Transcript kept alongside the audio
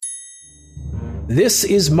This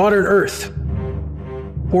is modern Earth.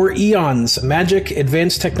 For eons, magic,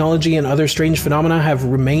 advanced technology, and other strange phenomena have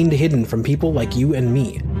remained hidden from people like you and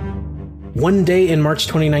me. One day in March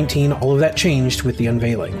 2019, all of that changed with the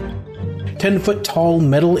unveiling. 10-foot-tall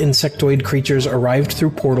metal insectoid creatures arrived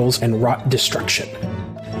through portals and wrought destruction.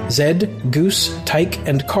 Zed, Goose, Tyke,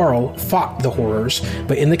 and Carl fought the horrors,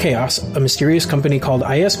 but in the chaos, a mysterious company called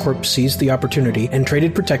IS Corp seized the opportunity and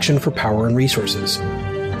traded protection for power and resources.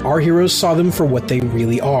 Our heroes saw them for what they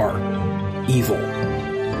really are: evil.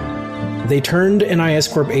 They turned an IS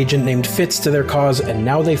Corp agent named Fitz to their cause, and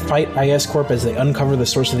now they fight IS Corp as they uncover the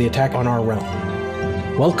source of the attack on our realm.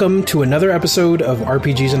 Welcome to another episode of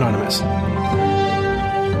RPGs Anonymous.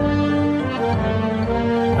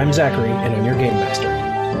 I'm Zachary, and I'm your Game Master.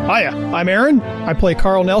 Hiya, I'm Aaron. I play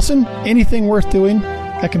Carl Nelson. Anything worth doing,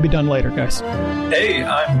 that can be done later, guys. Hey,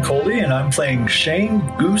 I'm Colby, and I'm playing Shane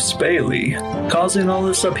Goose Bailey, causing all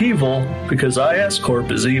this upheaval because IS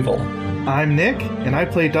Corp is evil. I'm Nick, and I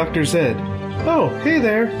play Dr. Zed. Oh, hey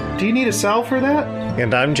there. Do you need a salve for that?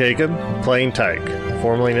 And I'm Jacob, playing Tyke,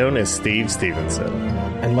 formerly known as Steve Stevenson.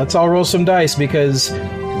 And let's all roll some dice because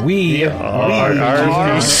we are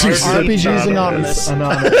RPGs Anonymous.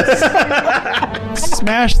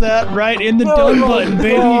 Smash that right in the done button,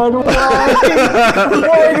 baby. God,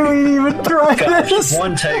 why do we even try this?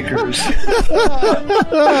 One takers. Yep,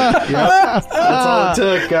 that's all it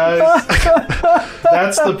took, guys.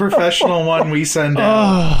 That's the professional one we send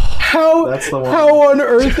out. How on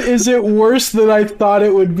earth is it worse than I thought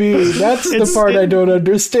it would be? That's the part I don't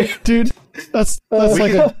understand. Dude, that's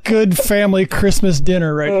like a good family Christmas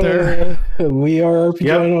dinner right there. We are RPG.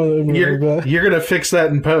 Yep. You're going to fix that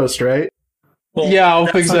in post, right? Well, yeah, I'll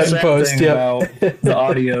fix that in post. Yeah. The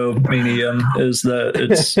audio medium is that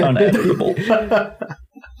it's uneditable.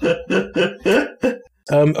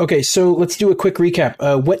 Okay, so let's do a quick recap.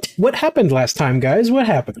 What happened last time, guys? What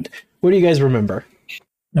happened? What do you guys remember?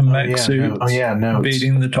 A mech suit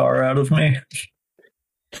beating the tar out of me.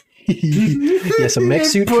 Yes, a mech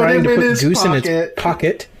suit trying to put Goose in its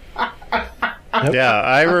pocket. Yep. Yeah,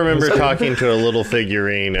 I remember talking to a little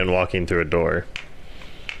figurine and walking through a door.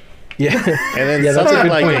 Yeah. And then something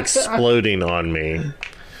like exploding on me.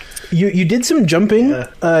 You did some jumping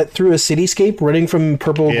through a cityscape, running from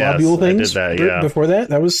purple globule things. I did that, before that.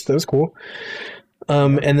 That was cool.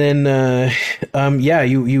 And then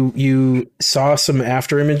you saw some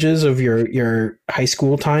after images of your high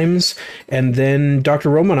school times, and then Dr.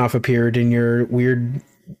 Romanoff appeared in your weird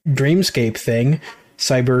dreamscape thing,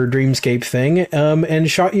 cyber dreamscape thing, and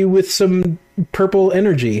shot you with some purple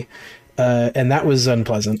energy. And that was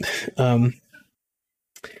unpleasant. Let's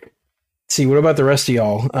see, what about the rest of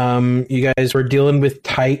y'all? You guys were dealing with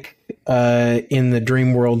Tyke in the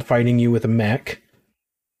dream world, fighting you with a mech.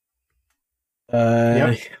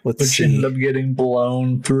 Which ended up getting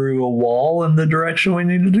blown through a wall in the direction we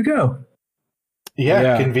needed to go.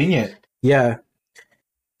 Yeah, convenient. Yeah.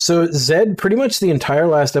 So Zed, pretty much the entire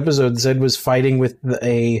last episode, Zed was fighting with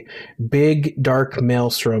a big dark red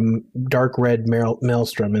maelstrom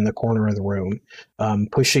in the corner of the room,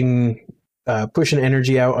 pushing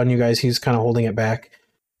energy out on you guys. He's kind of holding it back,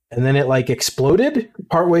 and then it exploded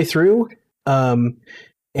partway through.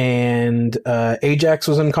 And Ajax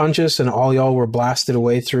was unconscious, and all y'all were blasted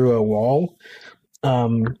away through a wall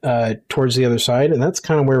towards the other side, and that's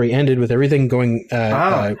kind of where we ended with everything going.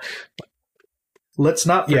 Let's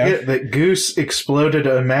not forget that Goose exploded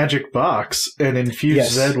a magic box and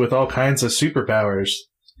infused Zed with all kinds of superpowers.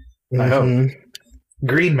 I hope.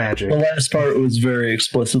 Green magic. The last part was very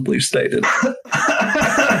explicitly stated.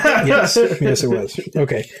 Yes, it was.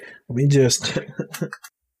 Okay, let me just...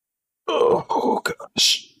 Oh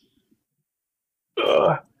gosh.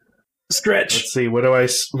 Stretch. Let's see. What do I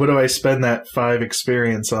spend that 5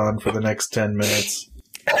 experience on for the next 10 minutes?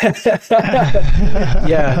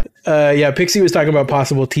 Pixie was talking about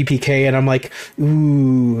possible TPK, and I'm like,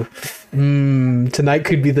 tonight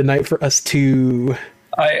could be the night for us too.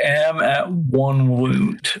 I am at 1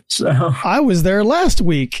 wound, so I was there last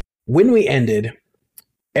week. When we ended,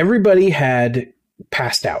 everybody had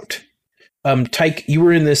passed out. Tyke, you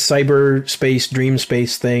were in this cyberspace, dream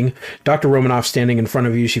space thing. Dr. Romanoff standing in front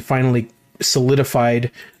of you. She finally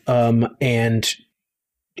solidified and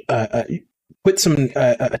put some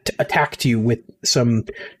attacked you with some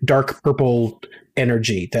dark purple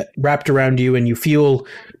energy that wrapped around you, and you feel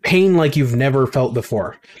pain like you've never felt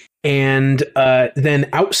before. And then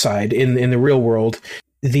outside in the real world,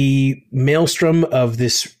 the maelstrom of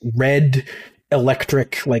this red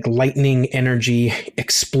electric, lightning energy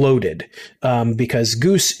exploded because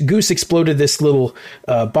Goose exploded this little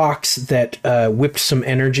box that whipped some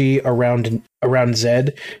energy around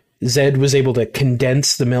Zed. Zed was able to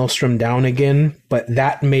condense the maelstrom down again, but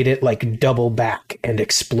that made it like double back and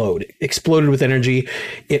explode. It exploded with energy.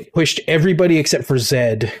 It pushed everybody except for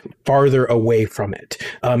Zed farther away from it.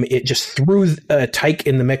 It just threw Tyke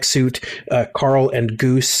in the mech suit, Carl and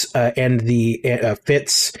Goose and the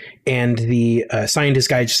Fitz and the scientist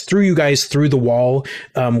guy just threw you guys through the wall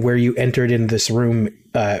where you entered in this room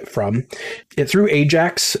from. It threw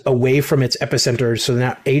Ajax away from its epicenter, so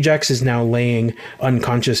now Ajax is now laying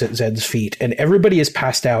unconscious at Zed's feet, and everybody is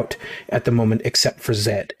passed out at the moment except for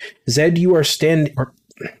Zed. Zed, you are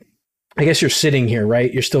I guess you're sitting here,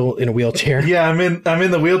 right? You're still in a wheelchair. Yeah, I'm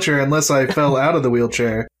in the wheelchair unless I fell out of the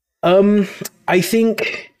wheelchair. I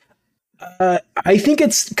think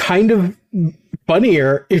it's kind of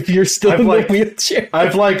funnier if you're still in the wheelchair.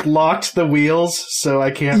 I've locked the wheels so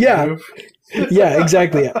I can't move. Yeah,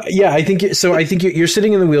 exactly. Yeah, I think you're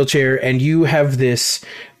sitting in the wheelchair and you have this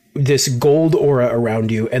gold aura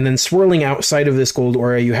around you, and then swirling outside of this gold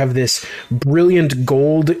aura, you have this brilliant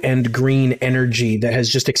gold and green energy that has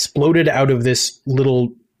just exploded out of this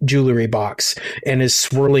little jewelry box and is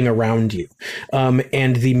swirling around you.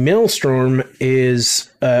 And the maelstrom is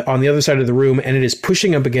on the other side of the room, and it is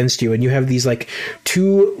pushing up against you, and you have these like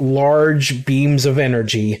two large beams of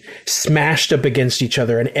energy smashed up against each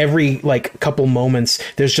other, and every like couple moments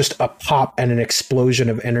there's just a pop and an explosion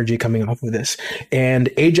of energy coming off of this.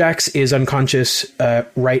 And Ajax is unconscious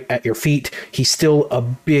right at your feet. He's still a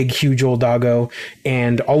big huge old doggo,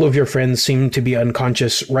 and all of your friends seem to be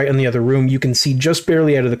unconscious right in the other room. You can see just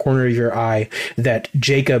barely out of the corner of your eye that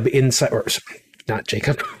Jacob inside, or not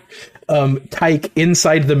Jacob, Tyke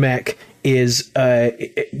inside the mech is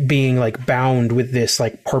being like bound with this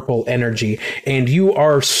like purple energy, and you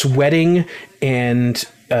are sweating and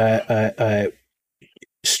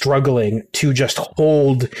struggling to just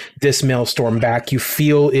hold this maelstrom back. You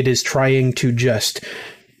feel it is trying to just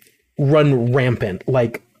run rampant,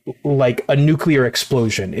 like a nuclear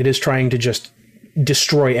explosion. It is trying to just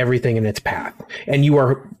destroy everything in its path, and you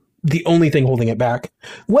are the only thing holding it back.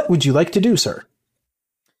 What would you like to do, sir?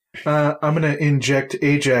 I'm going to inject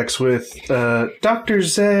Ajax with Dr.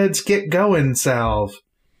 Zed's Get Going salve.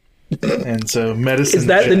 And so medicine... Is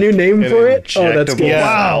that the new name for it? Oh, that's good. Yeah.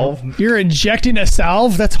 Wow. You're injecting a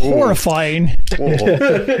salve? That's horrifying.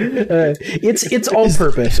 It's all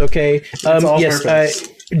purpose, okay? Yes, purpose.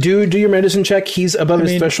 Do your medicine check. He's above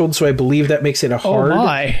his threshold, so I believe that makes it a hard. Oh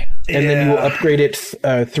my. And then you will upgrade it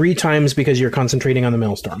 3 times because you're concentrating on the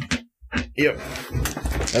maelstrom. Yep.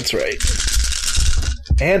 That's right.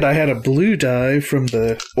 And I had a blue die from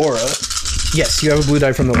the aura. Yes, you have a blue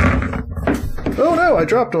die from the aura. Oh no, I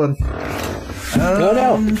dropped one. Oh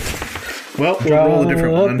no. Well, we'll roll a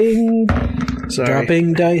different one. Sorry.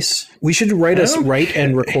 Dropping dice. We should write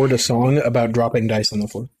and record a song about dropping dice on the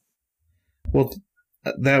floor. Well,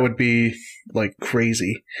 that would be like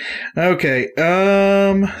crazy. Okay,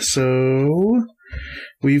 so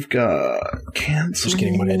we've got cancel. Just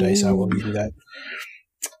getting my dice out while you do that.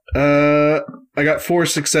 I got 4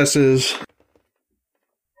 successes.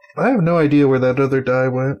 I have no idea where that other die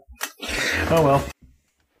went. Oh well.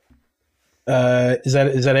 Is that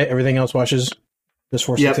it? Everything else washes? Just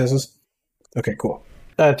 4 successes? Okay, cool.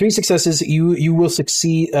 3 successes. You will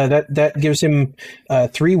succeed. That gives him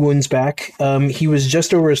 3 wounds back. He was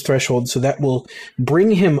just over his threshold, so that will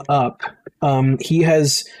bring him up. He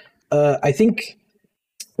has, I think.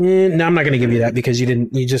 No, I'm not going to give you that because you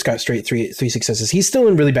just got straight three successes. He's still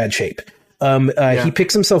in really bad shape. He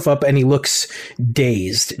picks himself up and he looks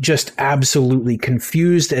dazed, just absolutely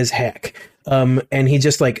confused as heck. And he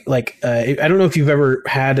just like I don't know if you've ever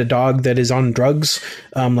had a dog that is on drugs,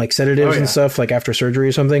 like sedatives and stuff, like after surgery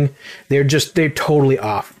or something. They're totally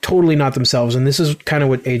off, totally not themselves. And this is kind of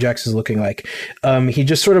what Ajax is looking like. He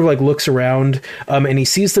just sort of like looks around, and he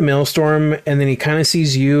sees the maelstrom, and then he kind of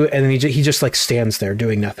sees you, and then he just like stands there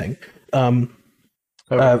doing nothing.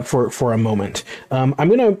 For a moment.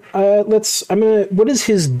 What is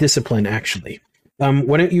his discipline actually?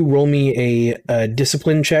 Why don't you roll me a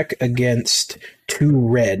discipline check against 2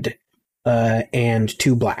 red and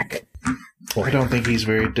 2 black? I don't think he's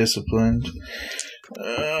very disciplined.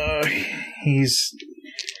 He's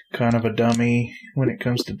kind of a dummy when it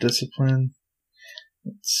comes to discipline.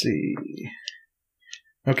 Let's see.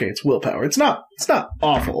 Okay, it's willpower. It's not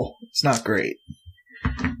awful. It's not great.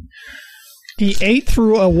 He ate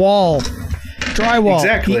through a wall. Drywall.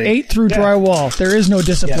 Exactly. He ate through drywall. There is no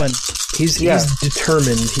discipline. He's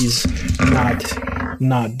determined. He's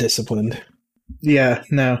not disciplined. Yeah,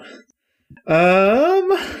 no.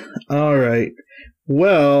 All right.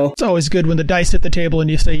 Well, It's always good when the dice hit the table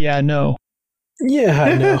and you say, yeah, no. Yeah,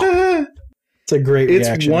 I know. It's a great It's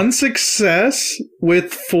reaction. one success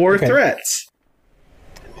with 4 threats.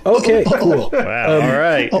 Okay, cool. Wow. All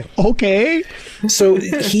right. Okay. So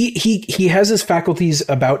he has his faculties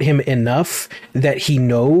about him enough that he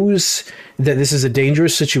knows that this is a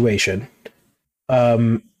dangerous situation.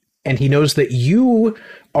 And he knows that you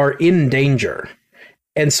are in danger.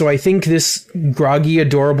 And so I think this groggy,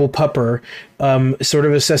 adorable pupper sort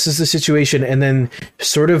of assesses the situation and then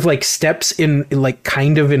sort of like steps in, like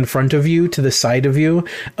kind of in front of you to the side of you,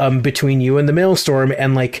 between you and the maelstrom,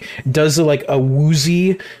 and like does like a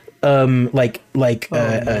woozy, like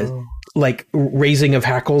raising of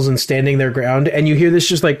hackles and standing their ground, and you hear this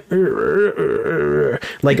just like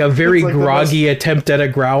a very like groggy attempt at a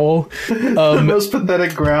growl. The most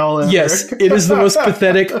pathetic growl ever. Yes, it is the most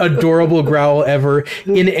pathetic, adorable growl ever.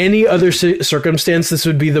 In any other circumstance, this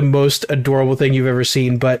would be the most adorable thing you've ever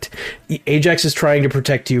seen, but Ajax is trying to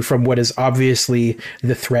protect you from what is obviously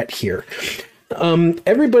the threat here.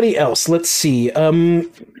 Everybody else, let's see.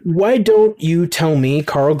 Why don't you tell me,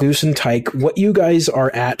 Carl, Goose, and Tyke, what you guys are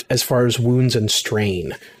at as far as wounds and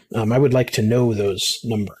strain? I would like to know those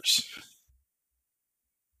numbers.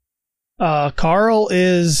 Carl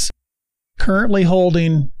is currently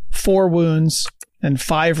holding 4 wounds and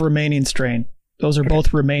 5 remaining strain. Those are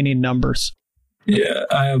both remaining numbers. Yeah,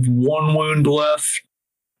 I have 1 wound left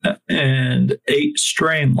and 8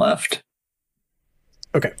 strain left.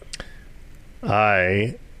 Okay.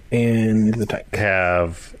 I And the Tyke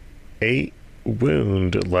have 8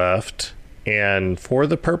 wound left, and for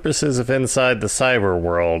the purposes of inside the cyber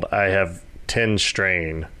world, I have 10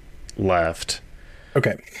 strain left.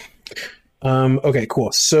 Okay. Okay,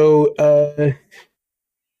 cool. So,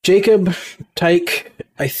 Jacob, Tyke,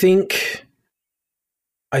 I think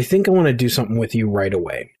I want to do something with you right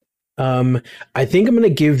away. I think I'm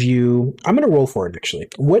going to roll for it, actually.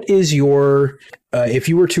 What is your, if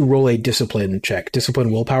you were to roll a discipline check,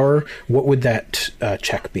 discipline willpower, what would that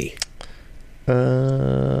check be?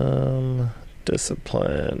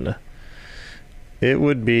 Discipline. It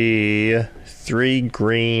would be 3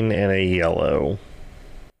 green and a yellow.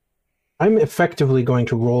 I'm effectively going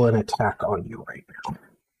to roll an attack on you right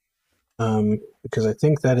now. Because I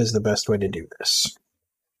think that is the best way to do this.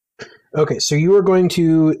 Okay, so you are going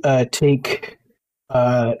to take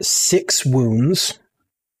 6 wounds,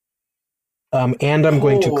 and I'm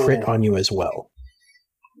going to crit on you as well.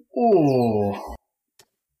 Oh.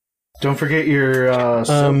 Don't forget your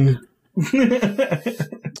soak.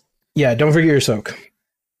 Yeah, don't forget your soak.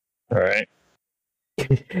 All right.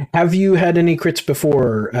 Have you had any crits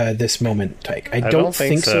before this moment, Tyke? I don't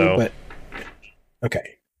think so, but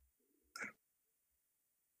okay.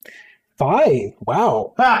 5.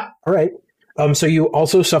 Wow. Ah! All right. So you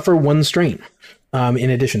also suffer 1 strain, in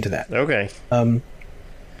addition to that. Okay.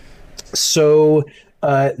 So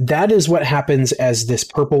that is what happens as this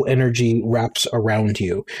purple energy wraps around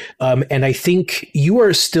you. And I think you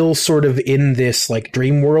are still sort of in this like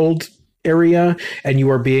dream world area, and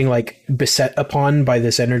you are being like beset upon by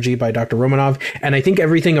this energy by Dr. Romanov. And I think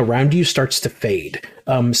everything around you starts to fade,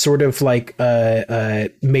 sort of like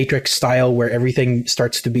Matrix style, where everything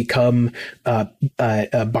starts to become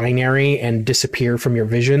binary and disappear from your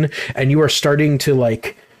vision. And you are starting to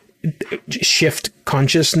like shift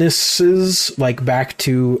consciousnesses like back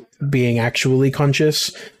to being actually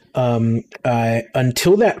conscious.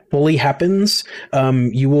 Until that fully happens,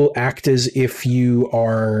 you will act as if you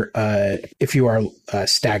are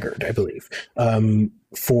staggered, I believe,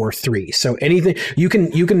 for 3. So anything you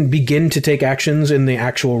can begin to take actions in the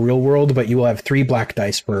actual real world, but you will have 3 black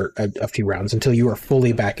dice for a few rounds until you are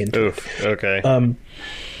fully back into it. Okay.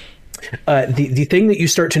 The thing that you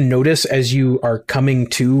start to notice as you are coming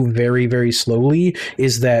to very, very slowly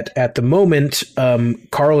is that at the moment,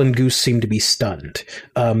 Carl and Goose seem to be stunned.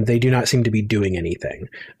 They do not seem to be doing anything.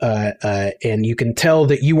 And you can tell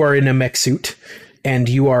that you are in a mech suit and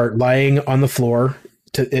you are lying on the floor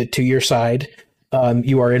to your side.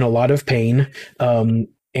 You are in a lot of pain.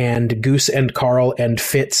 And Goose and Carl and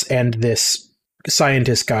Fitz and this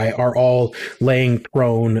scientist guy are all laying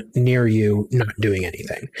prone near you, not doing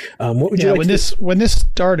anything. What would you like when this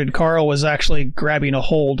started, Carl was actually grabbing a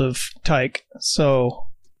hold of Tyke, so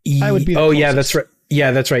I would be the yeah, that's right. Yeah,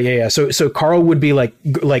 that's right. Yeah. So Carl would be like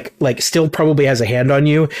still probably has a hand on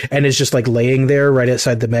you and is just like laying there right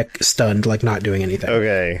outside the mech, stunned, like not doing anything.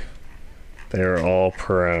 Okay. They're all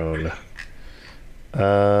prone.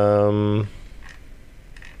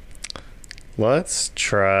 Let's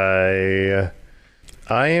try.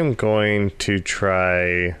 I am going to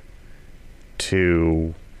try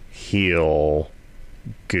to heal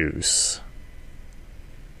Goose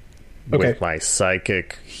with my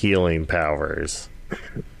psychic healing powers.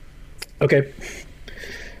 Okay.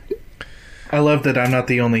 I love that I'm not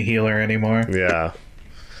the only healer anymore. Yeah.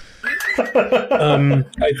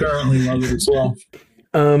 I currently love it as well.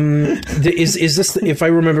 Is this, if I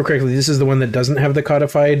remember correctly, this is the one that doesn't have the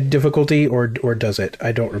codified difficulty, or does it?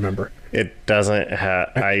 I don't remember. It doesn't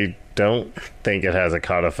have... I don't think it has a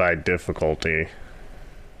codified difficulty.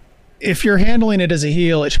 If you're handling it as a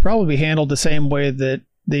heal, it should probably be handled the same way that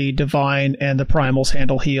the divine and the primals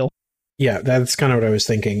handle heal. Yeah, that's kind of what I was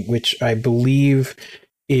thinking, which I believe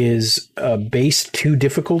is base 2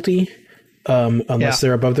 difficulty. Unless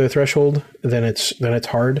they're above their threshold, then it's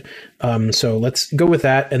hard. So let's go with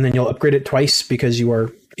that, and then you'll upgrade it twice because you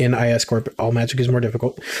are in IS Corp. All magic is more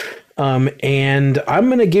difficult. And I'm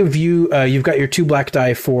going to give you, you've got your 2 black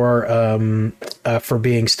die for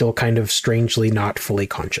being still kind of strangely not fully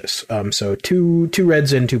conscious. So two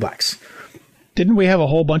reds and 2 blacks. Didn't we have a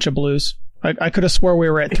whole bunch of blues? I could have swore we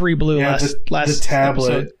were at 3 blue last the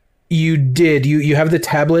tablet. episode. You did. You have the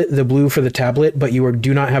tablet, the blue for the tablet, but you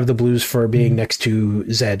do not have the blues for being next to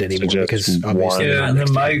Zed anymore, So because obviously. Yeah, and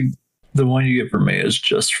then the one you get for me is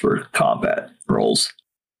just for combat rolls.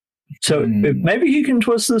 So maybe he can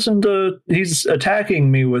twist this into he's attacking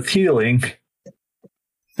me with healing.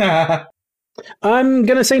 I'm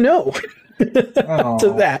gonna say no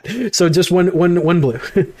to that. So just one blue,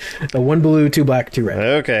 1 blue, 2 black, 2 red.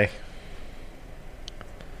 Okay.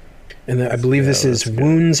 And then I believe this is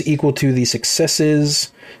wounds equal to the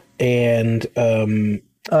successes, and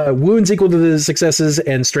wounds equal to the successes,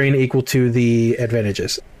 and strain equal to the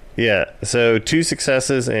advantages. Yeah, so 2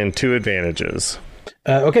 successes and 2 advantages.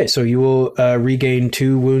 Okay, so you will regain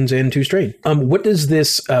 2 wounds and 2 strain. What does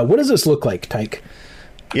this look like, Tyke?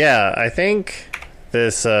 Yeah, I think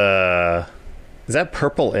this... is that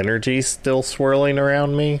purple energy still swirling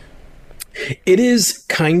around me? It is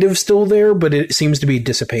kind of still there, but it seems to be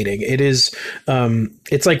dissipating. It is,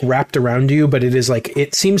 it's like wrapped around you, but it is like,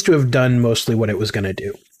 it seems to have done mostly what it was going to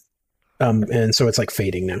do. And so it's like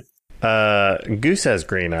fading now. Goose has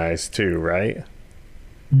green eyes too, right?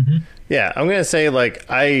 Mm-hmm. Yeah, I'm going to say like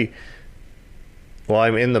I'm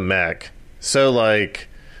in the mech. So like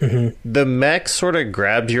the mech sort of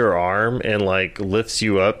grabs your arm and like lifts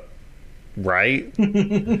you up. Right,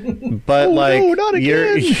 but like no, not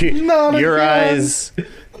again. Your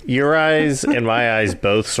eyes and my eyes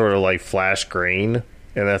both sort of like flash green,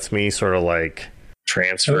 and that's me sort of like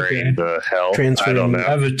transferring the health. Transferring, I don't know. I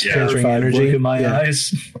have a terrified energy. look in my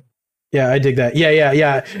eyes. Yeah, I dig that.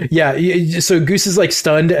 Yeah. So Goose is like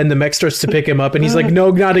stunned, and the mech starts to pick him up, and he's like,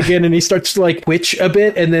 "No, not again!" And he starts to like twitch a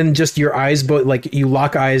bit, and then just your eyes, both like you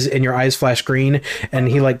lock eyes, and your eyes flash green, and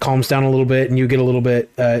he like calms down a little bit, and you get a little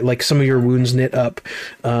bit like some of your wounds knit up,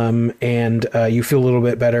 and you feel a little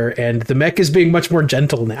bit better, and the mech is being much more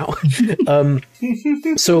gentle now.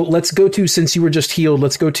 So let's go to, since you were just healed,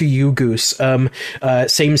 let's go to you, Goose.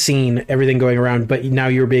 Same scene, everything going around, but now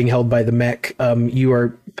you're being held by the mech. You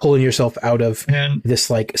are pulling yourself out of this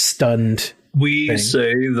like stunned thing.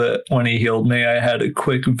 Say that when he healed me, I had a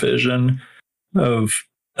quick vision of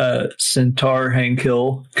Centaur Hank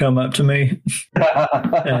Hill come up to me.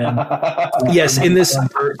 And yes, in this,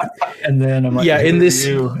 and then I'm like, yeah, in this,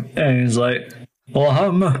 and he's like, "Well,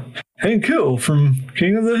 I'm Hank Hill from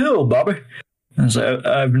King of the Hill, Bobby." And I was like,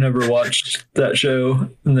 "I've never watched that show,"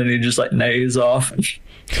 and then he just like neighs off.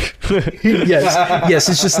 yes,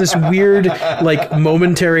 it's just this weird like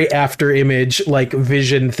momentary after image like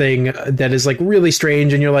vision thing that is like really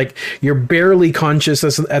strange, and you're barely conscious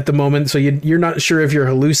at the moment, so you're not sure if you're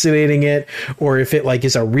hallucinating it or if it like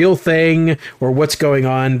is a real thing or what's going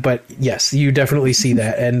on. But yes, you definitely see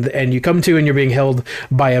that, and you come to and you're being held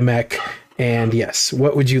by a mech. And yes,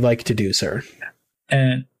 what would you like to do, sir?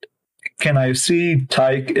 And can I see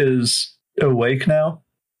Tyke is awake now?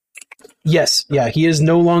 Yes, yeah, he is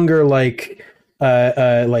no longer like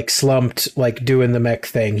slumped, like doing the mech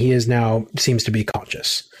thing. He is now seems to be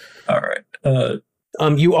conscious. All right.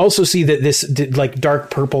 You also see that this like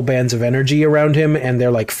dark purple bands of energy around him, and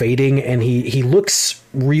they're like fading, and he looks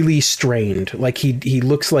really strained. Like he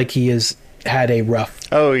looks like he has had a rough.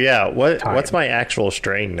 Oh yeah, time. What's my actual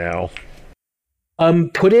strain now?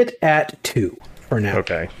 Put it at 2 for now.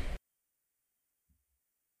 Okay.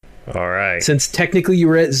 All right. Since technically you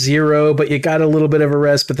were at 0, but you got a little bit of a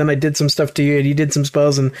rest, but then I did some stuff to you, and you did some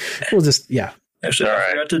spells, and we'll just, yeah. Actually,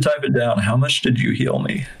 I forgot to type it down. How much did you heal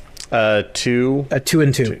me? 2. 2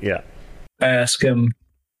 and 2. Yeah. I ask him,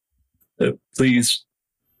 please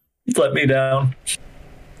let me down.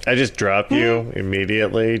 I just drop you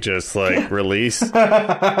immediately, just like release. Okay.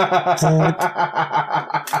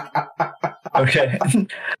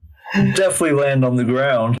 Definitely land on the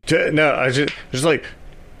ground. No, I just like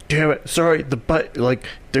damn it, sorry, the butt, like,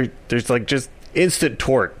 there's like just instant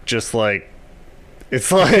torque, just like,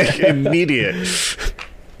 it's like immediate.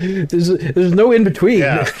 There's no in between.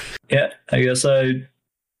 Yeah. Yeah, I guess I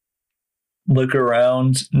look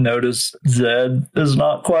around, notice Zed is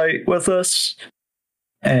not quite with us.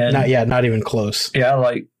 And not even close. yeah,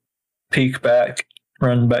 like peek back,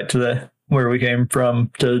 run back to where we came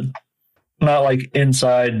from, to not like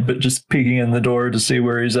inside, but just peeking in the door to see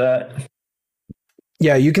where he's at.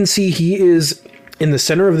 Yeah, you can see he is in the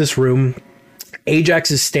center of this room. Ajax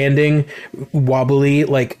is standing wobbly,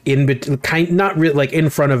 like not really, like in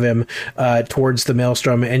front of him, towards the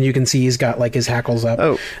maelstrom, and you can see he's got like his hackles up.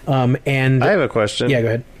 Oh, and I have a question. Yeah, go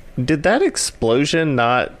ahead. Did that explosion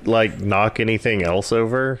not like knock anything else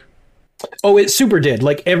over? Oh, it super did.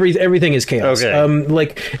 Like everything is chaos. Okay.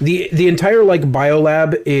 Like the entire like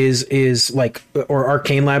biolab is like, or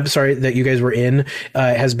arcane lab, sorry, that you guys were in,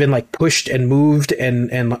 has been like pushed and moved,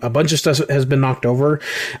 and a bunch of stuff has been knocked over.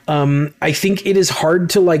 I think it is hard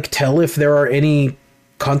to like tell if there are any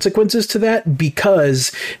consequences to that,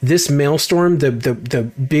 because this maelstrom,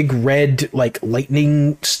 the big red like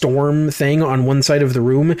lightning storm thing on one side of the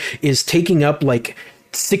room, is taking up like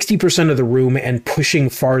 60% of the room and pushing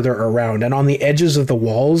farther around, and on the edges of the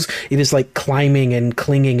walls it is like climbing and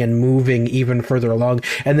clinging and moving even further along.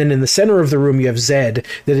 And then in the center of the room you have Zed,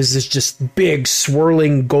 that is this just big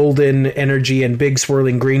swirling golden energy and big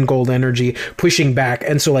swirling green gold energy pushing back.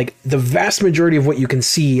 And so like the vast majority of what you can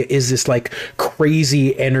see is this like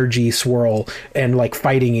crazy energy swirl and like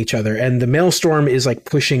fighting each other, and the maelstrom is like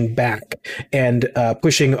pushing back and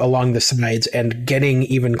pushing along the sides and getting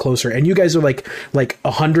even closer. And you guys are like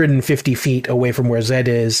 150 feet away from where Zed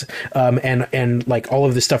is, and like all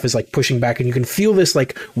of this stuff is like pushing back, and you can feel this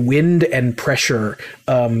like wind and pressure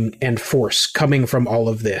and force coming from all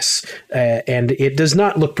of this, and it does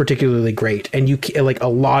not look particularly great. And you like a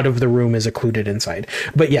lot of the room is occluded inside.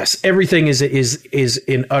 But yes, everything is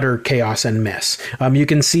in utter chaos and mess. You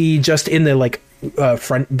can see just in the like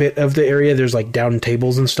front bit of the area there's like down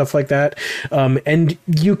tables and stuff like that, and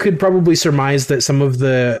you could probably surmise that some of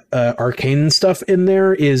the arcane stuff in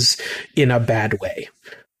there is in a bad way.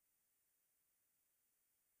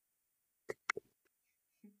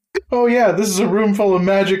 Oh yeah, this is a room full of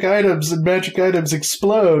magic items, and magic items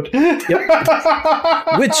explode.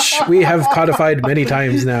 Yep. Which we have codified many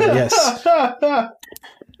times now. Yes.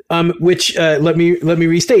 Which let me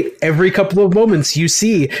restate. Every couple of moments, you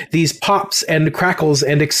see these pops and crackles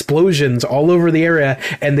and explosions all over the area,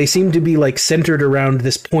 and they seem to be like centered around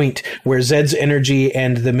this point where Zed's energy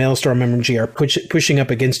and the Maelstrom energy are pushing up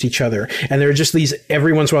against each other. And there are just these,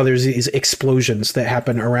 every once in a while, there's these explosions that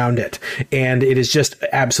happen around it, and it is just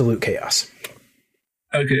absolute chaos.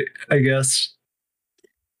 Okay, I guess.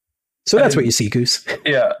 So that's what you see, Goose.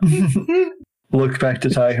 Yeah. Look back to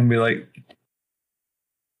Ty and be like,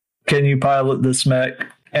 can you pilot this mech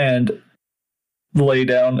and lay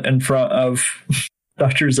down in front of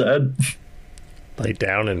Dr. Zed? Lay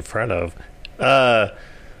down in front of?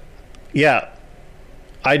 Yeah.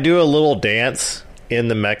 I do a little dance in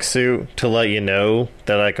the mech suit to let you know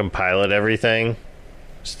that I can pilot everything.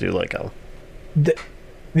 Just do like a...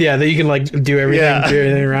 Yeah, that you can like do everything, do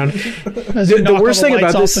everything around. The worst thing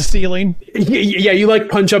about this, the ceiling. Yeah, you like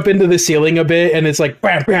punch up into the ceiling a bit, and it's like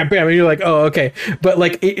bam, bam, bam, and you're like, oh, okay. But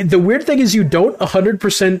like the weird thing is, you don't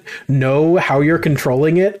 100% know how you're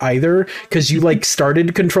controlling it either, because you like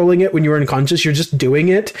started controlling it when you were unconscious. You're just doing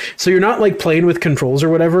it, so you're not like playing with controls or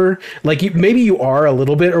whatever. Like maybe you are a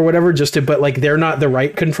little bit or whatever, but like they're not the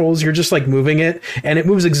right controls. You're just like moving it, and it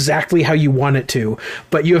moves exactly how you want it to,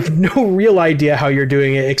 but you have no real idea how you're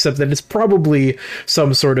doing it, except that it's probably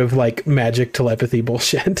some sort of like magic telepathy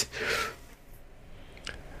bullshit.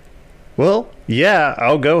 Well, yeah,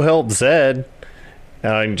 I'll go help Zed.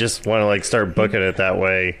 I just want to like start booking it that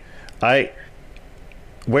way.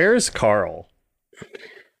 Where's Carl?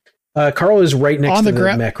 Carl is right next on the to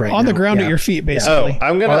the mech right now. On the ground at your feet, basically. Oh,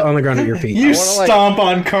 I'm gonna on the ground at your feet. You stomp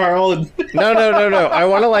on Carl. And No. I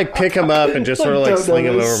want to like pick him up and just sort of like sling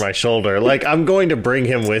him over my shoulder. Like I'm going to bring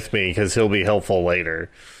him with me because he'll be helpful later.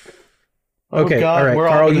 Okay, oh God, all right, we're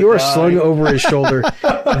Carl, all you are die. slung over his shoulder.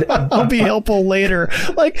 I'll be helpful later.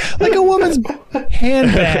 Like a woman's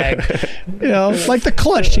handbag. You know, like the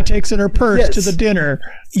clutch she takes in her purse Yes. to the dinner.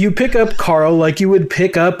 You pick up Carl like you would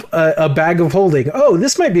pick up a bag of holding. Oh,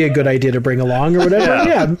 this might be a good idea to bring along or whatever.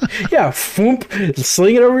 Yeah. Foomp,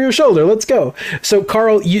 sling it over your shoulder. Let's go. So,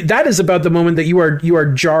 Carl, that is about the moment that you are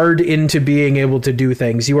jarred into being able to do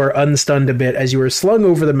things. You are unstunned a bit as you are slung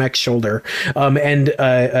over the mech's shoulder, and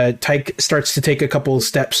Tyke starts starts to take a couple of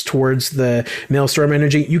steps towards the Maelstrom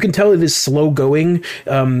energy. You can tell it is slow going.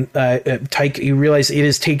 Tyke, you realize it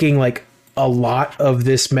is taking like a lot of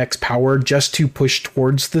this mech's power just to push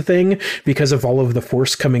towards the thing because of all of the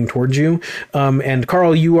force coming towards you. And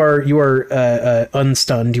Carl, you are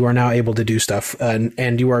unstunned. You are now able to do stuff,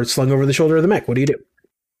 and you are slung over the shoulder of the mech. What do you do?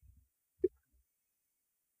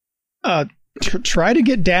 Try to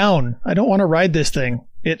get down. I don't want to ride this thing.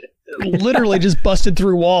 It literally just busted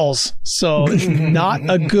through walls, so it's not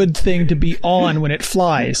a good thing to be on when it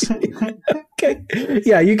flies. Okay.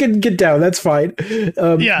 Yeah, you can get down. That's fine.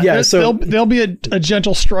 So there'll be a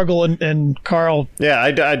gentle struggle, and Carl. Yeah,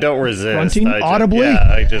 I don't resist. Grunting audibly.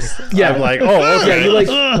 I'm like, oh, okay.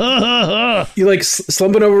 Yeah, you like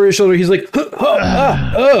slumping over his shoulder. He's like,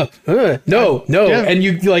 no, Yeah. and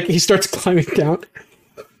you like he starts climbing down.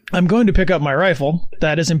 I'm going to pick up my rifle.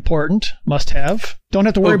 That is important. Must have. Don't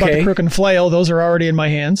have to worry about the crook and flail. Those are already in my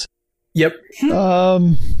hands. Yep.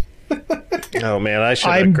 Oh man, I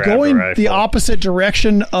should have I'm grabbed the going rifle. the opposite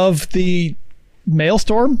direction of the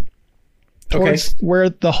Maelstrom, towards where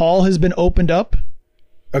the hall has been opened up,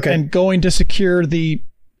 and going to secure the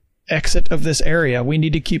exit of this area. We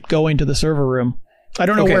need to keep going to the server room. I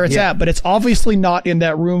don't know where it's at, but it's obviously not in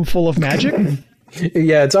that room full of magic.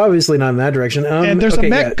 Yeah, it's obviously not in that direction. And there's a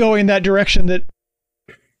mech going that direction that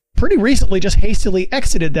pretty recently just hastily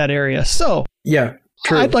exited that area. So yeah,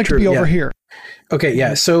 I'd like to be over here. Okay,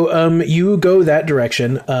 yeah. So you go that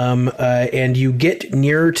direction, and you get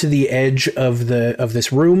near to the edge of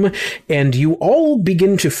this room, and you all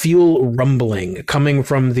begin to feel rumbling coming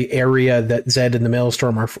from the area that Zed and the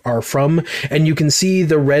Maelstrom are from, and you can see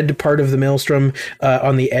the red part of the Maelstrom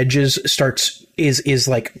on the edges is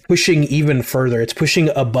like pushing even further. It's pushing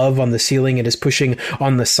above on the ceiling. It is pushing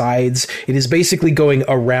on the sides. It is basically going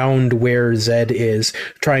around where Zed is,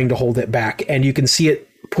 trying to hold it back, and you can see it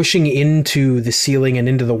pushing into the ceiling and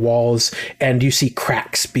into the walls, and you see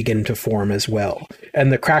cracks begin to form as well. And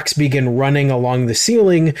the cracks begin running along the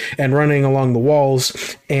ceiling and running along the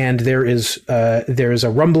walls, and there is a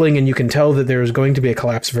rumbling, and you can tell that there is going to be a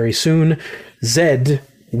collapse very soon. Zed,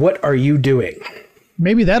 what are you doing?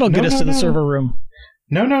 Maybe that'll get us to the server room.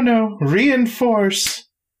 No. Reinforce.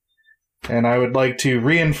 And I would like to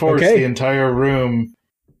reinforce the entire room.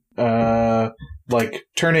 Like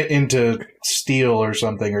turn it into steel or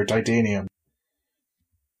something, or titanium.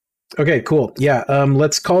 Okay, cool. Yeah,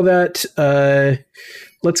 let's call that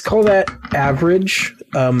average.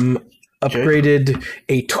 Upgraded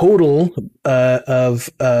a total of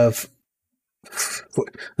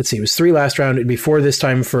let's see, it was 3 last round. It'd be 4 this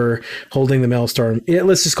time for holding the Maelstrom. Yeah,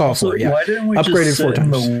 let's just call it 4. Yeah, why didn't we upgraded just 4 sit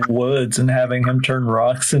in times. the woods and having him turn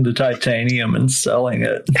rocks into titanium and selling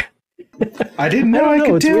it? I didn't know I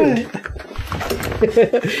could do it.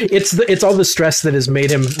 It's all the stress that has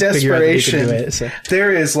made him figure out that he can do it. So.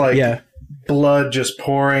 There is blood just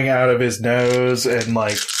pouring out of his nose, and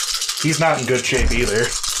like he's not in good shape either.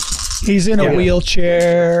 He's in a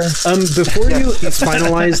wheelchair. Before you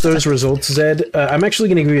finalize those results, Zed, I'm actually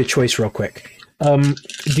going to give you a choice real quick. Do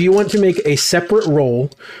you want to make a separate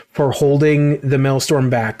roll for holding the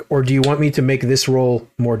Maelstrom back, or do you want me to make this roll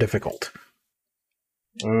more difficult?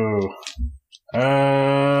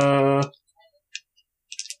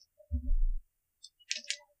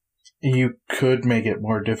 You could make it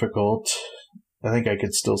more difficult. I think I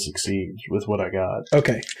could still succeed with what I got.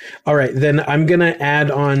 Okay. All right. Then I'm going to add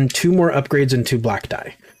on 2 more upgrades and 2 black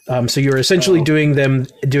die. So you're essentially doing them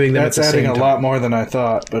at the same time. That's adding a lot more than I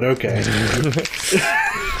thought, but okay.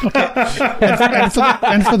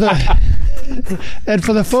 And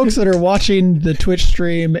for the folks that are watching the Twitch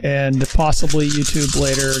stream and possibly YouTube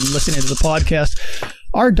later and listening to the podcast,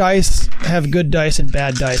 our dice have good dice and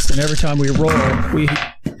bad dice, and every time we roll,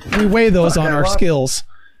 we weigh those on our skills.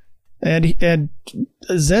 And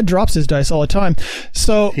Zed drops his dice all the time.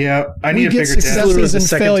 So yeah, I need we get successes and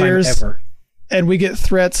failures, and we get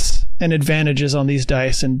threats and advantages on these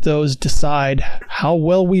dice, and those decide how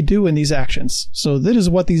well we do in these actions. So that is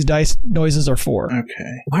what these dice noises are for.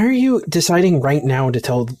 Okay. Why are you deciding right now to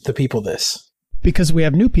tell the people this? Because we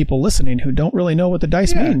have new people listening who don't really know what the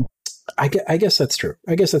dice mean. I guess that's true.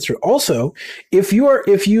 Also, if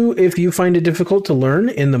you find it difficult to learn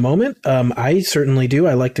in the moment, I certainly do.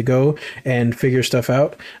 I like to go and figure stuff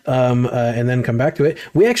out, and then come back to it.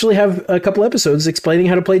 We actually have a couple episodes explaining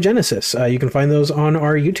how to play Genesis. You can find those on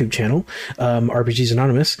our YouTube channel, RPGs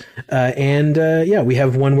Anonymous. We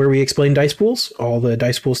have one where we explain dice pools, all the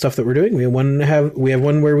dice pool stuff that we're doing. We have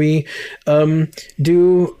one where we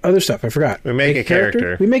do other stuff. I forgot. We make a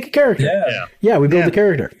character. We make a character. Yeah, we build the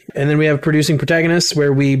character. And then we have producing protagonists,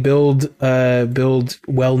 where we build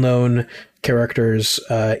well-known characters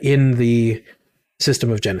in the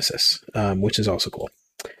system of Genesis, which is also cool.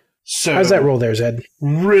 So how's that roll there, Zed?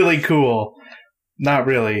 Really cool. Not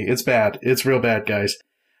really. It's bad. It's real bad, guys.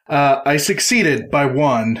 I succeeded by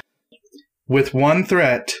 1 with 1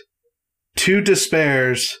 threat, 2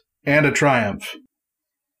 despairs, and a triumph.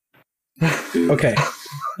 Okay.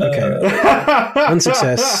 1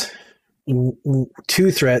 success,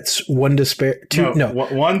 2 threats, 1 despair.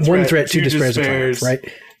 1 threat, 2 despairs, a triumph, right?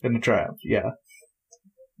 And a triumph. Yeah.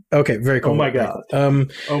 Okay. Very cool. Oh my god.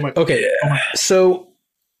 Okay. So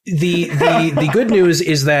the good news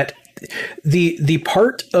is that the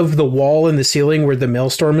part of the wall and the ceiling where the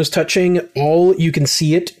maelstrom is touching, all you can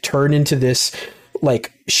see it turn into this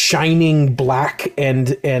like shining black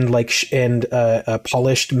and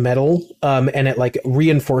polished metal, and it like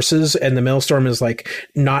reinforces, and the maelstrom is like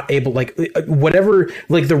not able, like whatever,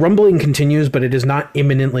 like the rumbling continues, but it is not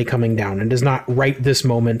imminently coming down. It is not right this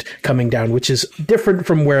moment coming down, which is different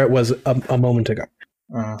from where it was a moment ago.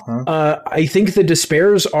 I think the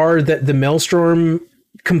despairs are that the maelstrom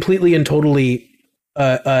completely and totally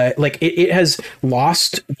it has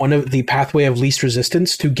lost one of the pathway of least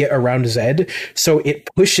resistance to get around Zed, so it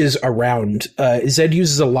pushes around. Zed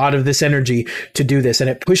uses a lot of this energy to do this, and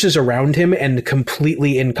it pushes around him and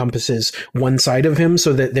completely encompasses one side of him,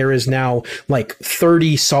 so that there is now like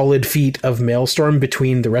 30 solid feet of maelstrom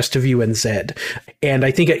between the rest of you and Zed. And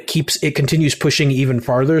I think it continues pushing even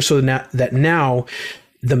farther, so now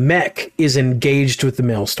the mech is engaged with the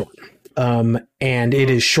maelstrom. And it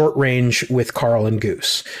is short range with Carl and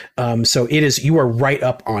Goose. So you are right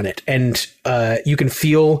up on it, and you can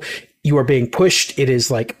feel you are being pushed. It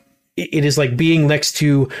is like being next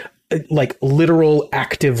to like literal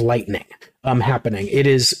active lightning happening. It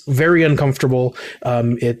is very uncomfortable.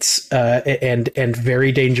 It's and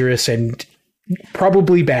very dangerous and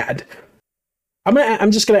probably bad.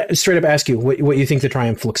 I'm just gonna straight up ask you what you think the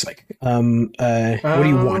triumph looks like. What do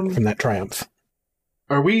you want from that triumph?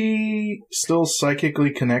 Are we still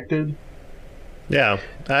psychically connected? Yeah,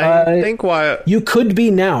 I think while you could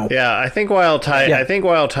be now. Yeah, I think while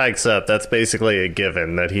Tyke's up, that's basically a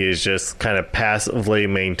given that he is just kind of passively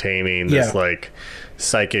maintaining this like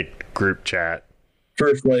psychic group chat.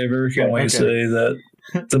 For flavor, can we say that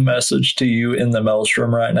the message to you in the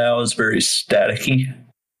maelstrom right now is very staticky?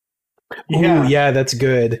 Yeah. Ooh, yeah, that's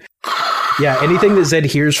good. Yeah, anything that Zed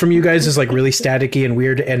hears from you guys is like really staticky and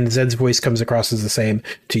weird, and Zed's voice comes across as the same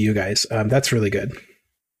to you guys. That's really good.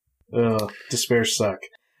 Despair suck.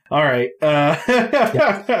 All right.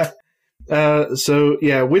 So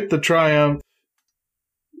yeah, with the triumph,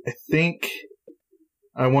 I think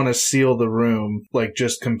I want to seal the room, like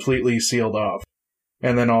just completely sealed off,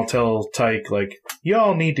 and then I'll tell Tyke like,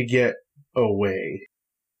 y'all need to get away.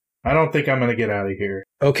 I don't think I'm going to get out of here.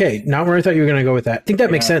 Okay, not where I thought you were going to go with that. I think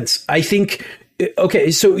that makes sense. I think,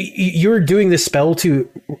 okay, so you're doing this spell to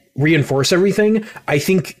reinforce everything. I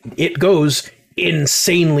think it goes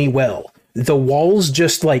insanely well. The walls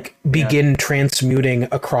just like begin transmuting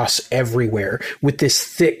across everywhere with this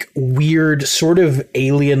thick, weird, sort of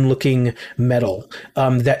alien-looking metal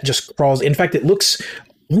that just crawls. In fact, it looks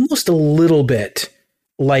almost a little bit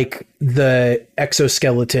like the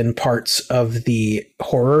exoskeleton parts of the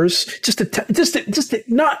horrors, just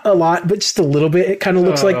not a lot, but just a little bit. It kind of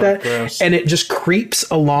looks like that. Gross. And it just creeps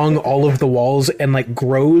along all of the walls and like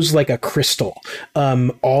grows like a crystal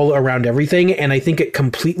all around everything. And I think it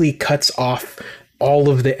completely cuts off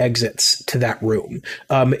all of the exits to that room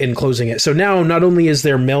in closing it. So now not only is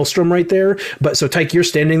there maelstrom right there, but so Tyke, you're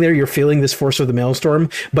standing there, you're feeling this force of the maelstrom,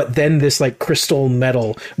 but then this like crystal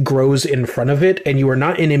metal grows in front of it, and you are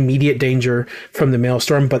not in immediate danger from the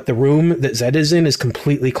maelstrom, but the room that Zed is in is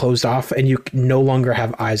completely closed off, and you no longer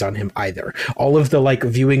have eyes on him either. All of the like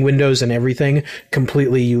viewing windows and everything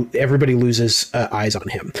completely, everybody loses eyes on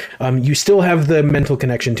him. You still have the mental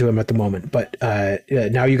connection to him at the moment, but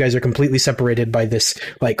now you guys are completely separated by this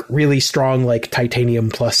like really strong like titanium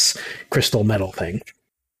plus crystal metal thing.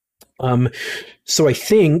 So I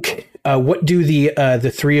think what do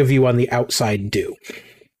the three of you on the outside do?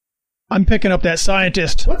 I'm picking up that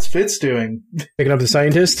scientist. What's Fitz doing? Picking up the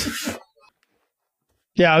scientist?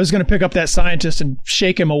 Yeah, I was going to pick up that scientist and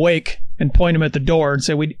shake him awake and point him at the door and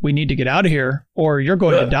say, we need to get out of here or you're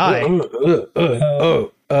going to die.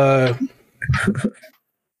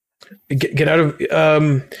 Get out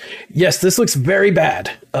of... yes, this looks very bad.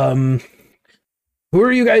 Who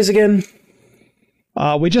are you guys again?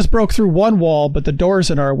 We just broke through one wall, but the door's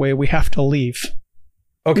in our way. We have to leave.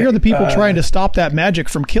 Okay. We're the people trying to stop that magic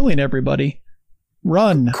from killing everybody.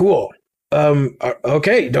 Run. Cool.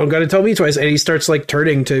 Okay, don't gotta tell me twice. And he starts like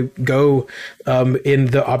turning to go in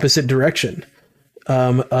the opposite direction.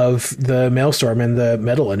 of the Maelstrom and the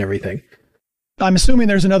metal and everything. I'm assuming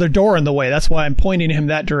there's another door in the way. That's why I'm pointing him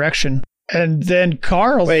that direction. And then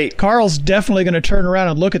Carl's definitely going to turn around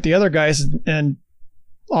and look at the other guys and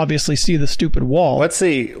obviously see the stupid wall. What's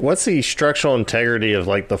the structural integrity of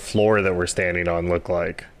like the floor that we're standing on look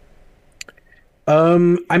like?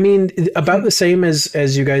 I mean, about the same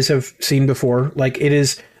as you guys have seen before. Like it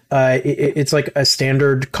is, it's like a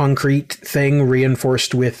standard concrete thing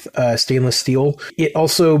reinforced with stainless steel. It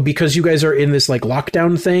also, because you guys are in this like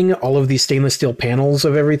lockdown thing, all of these stainless steel panels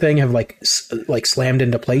of everything have like slammed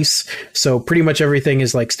into place. So pretty much everything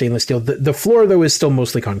is like stainless steel. The floor though is still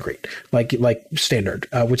mostly concrete, like standard,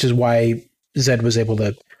 which is why Zed was able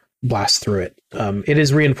to blast through it. It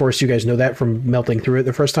is reinforced. You guys know that from melting through it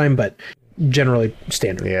the first time, but generally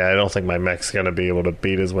standard. Yeah, I don't think my mech's going to be able to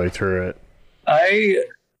beat his way through it. I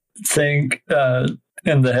think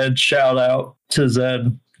in the head shout out to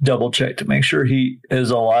Zed, double check to make sure he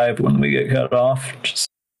is alive when we get cut off. Just,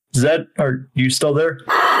 Zed, are you still there?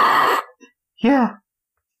 Yeah.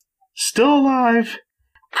 Still alive.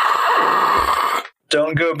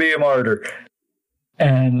 Don't go be a martyr.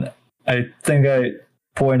 And I think I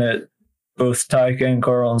point at both Tyke and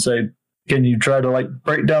Carl and say, can you try to like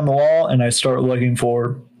break down the wall? And I start looking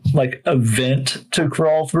for like a vent to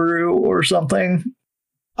crawl through or something.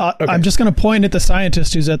 Okay. I'm just going to point at the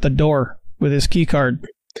scientist who's at the door with his key card.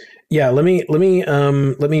 Yeah, let me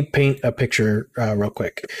paint a picture real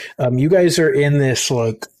quick. You guys are in this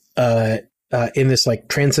like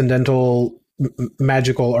transcendental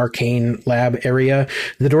magical arcane lab area.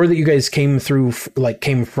 The door that you guys came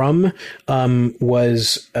from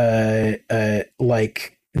was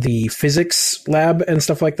like the physics lab and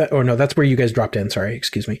stuff like that. Oh no, that's where you guys dropped in. Sorry,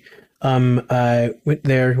 excuse me. Went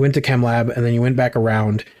to Chem Lab, and then you went back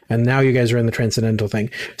around, and now you guys are in the transcendental thing.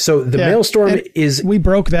 So the Maelstrom is... We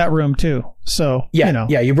broke that room too. So, yeah,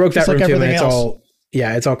 you broke that room too, and it's all...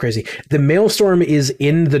 Yeah, it's all crazy. The Maelstrom is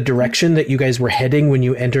in the direction that you guys were heading when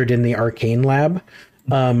you entered in the Arcane Lab.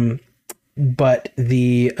 But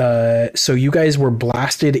so you guys were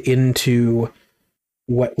blasted into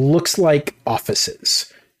what looks like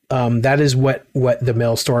offices. That is what the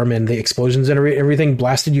Maelstrom and the explosions and everything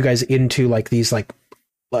blasted you guys into, like these like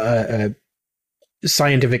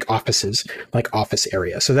scientific offices, like office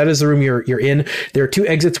area. So that is the room you're in. There are two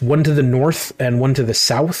exits, one to the north and one to the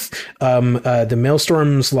south. The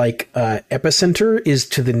Maelstrom's like epicenter is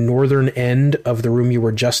to the northern end of the room you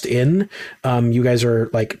were just in. You guys are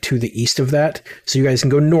like to the east of that, so you guys can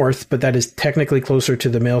go north, but that is technically closer to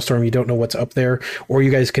the Maelstrom. You don't know what's up there, or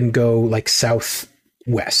you guys can go like southwest.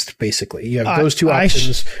 Basically, you have those two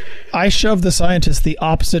options. I shoved the scientist the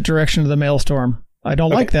opposite direction of the Maelstrom. I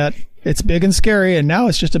don't like that. It's big and scary, and now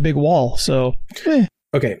it's just a big wall. So,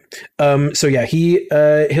 Okay. So yeah,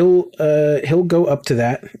 he'll go up to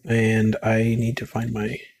that, and I need to find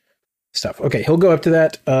my stuff. Okay, he'll go up to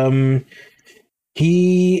that.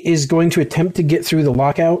 He is going to attempt to get through the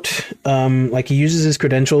lockout. Like he uses his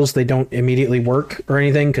credentials, they don't immediately work or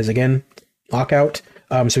anything because again, lockout.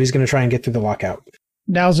 So he's going to try and get through the lockout.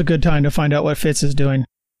 Now's a good time to find out what Fitz is doing.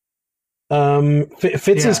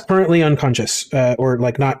 Fitz is currently unconscious, or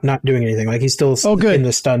like not doing anything. Like he's still in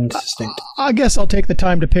the stunned state. I guess I'll take the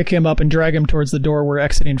time to pick him up and drag him towards the door we're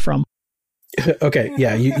exiting from. Okay,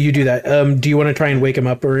 yeah, you do that. Do you want to try and wake him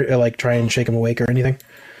up or like try and shake him awake or anything?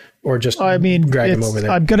 Or just drag him over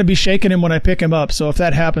there? I'm going to be shaking him when I pick him up, so if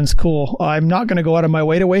that happens, cool. I'm not going to go out of my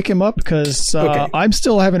way to wake him up because I'm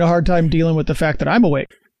still having a hard time dealing with the fact that I'm awake.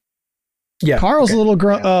 Yeah, Carl's a little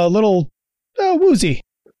woozy.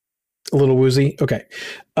 A little woozy. Okay.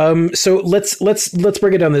 So let's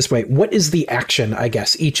break it down this way. What is the action, I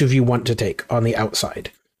guess, each of you want to take on the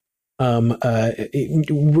outside?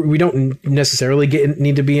 We don't necessarily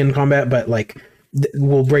need to be in combat, but like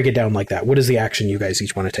we'll break it down like that. What is the action you guys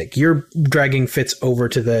each want to take? You're dragging Fitz over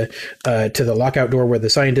to the lockout door where the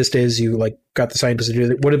scientist is. You like got the scientist to do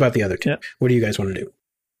that. What about the other two? Yeah. What do you guys want to do?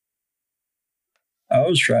 I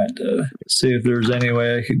was trying to see if there's any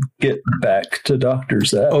way I could get back to Dr.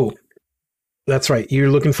 Zed. Oh, that's right. You're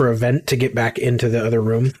looking for a vent to get back into the other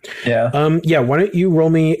room. Yeah. Yeah. Why don't you roll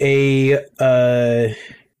me a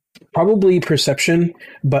probably perception,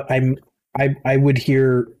 but I would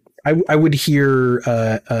hear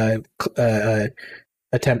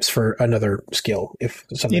attempts for another skill if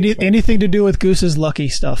something. Anything to do with Goose's lucky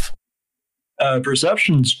stuff.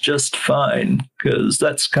 Perception's just fine because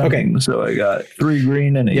that's coming. Okay. So I got 3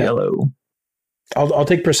 green and a yellow. I'll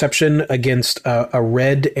take perception against a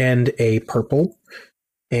red and a purple,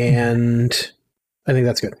 and I think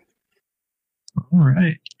that's good. All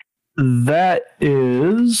right, that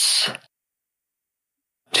is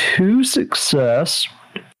 2 success,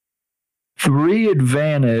 3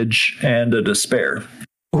 advantage, and a despair.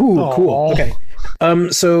 Ooh, Oh. cool. Okay.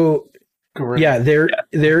 So Great. yeah,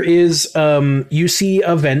 there is you see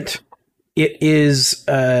a vent. It is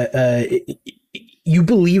you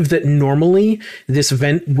believe that normally this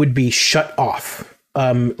vent would be shut off,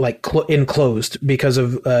 like enclosed because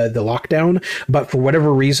of the lockdown, but for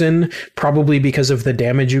whatever reason, probably because of the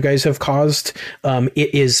damage you guys have caused,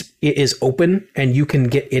 it is open and you can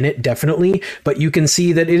get in it definitely, but you can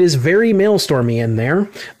see that it is very maelstormy in there.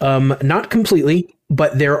 Not completely,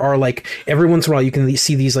 but there are like every once in a while you can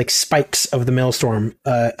see these like spikes of the maelstrom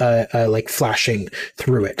like flashing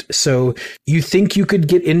through it. So you think you could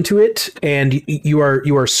get into it, and you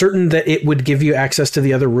are certain that it would give you access to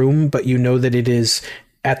the other room, but you know that it is,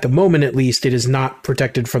 at the moment at least, it is not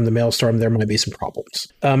protected from the maelstrom. There might be some problems.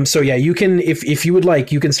 So yeah, you can, if you would like,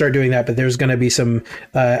 you can start doing that, but there's going to be some,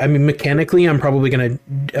 I mean, mechanically, I'm probably going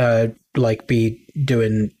to like be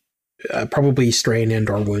doing probably strain and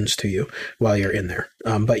or wounds to you while you're in there.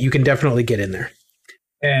 But you can definitely get in there.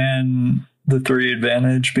 And the 3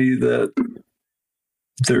 advantage be that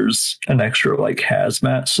there's an extra like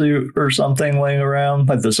hazmat suit or something laying around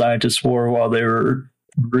like the scientists wore while they were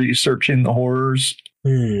researching the horrors.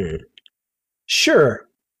 Sure.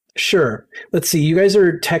 Let's see. You guys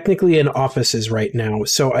are technically in offices right now,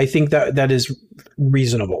 so I think that is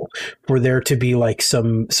reasonable for there to be like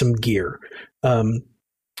some gear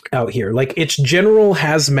out here. Like, it's general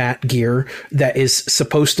hazmat gear that is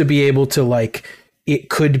supposed to be able to, like, it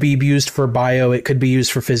could be used for bio, it could be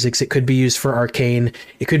used for physics, it could be used for arcane,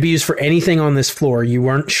 it could be used for anything on this floor. You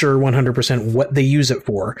weren't sure 100% what they use it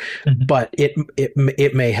for, but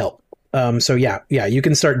it may help. So yeah, you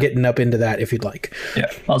can start getting up into that if you'd like.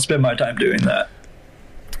 Yeah, I'll spend my time doing that.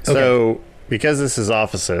 So, because this is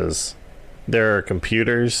offices, there are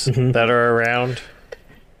computers that are around.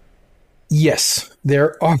 Yes,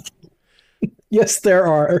 there are. Yes, there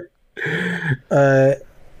are.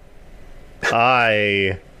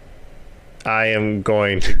 I am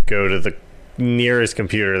going to go to the nearest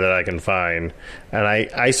computer that I can find, and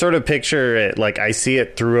I sort of picture it like I see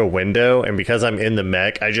it through a window, and because I'm in the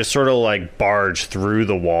mech, I just sort of like barge through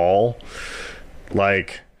the wall,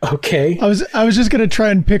 like. Okay. I was just gonna try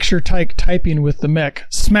and picture Tyke typing with the mech.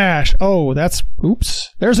 Smash. Oh, that's oops.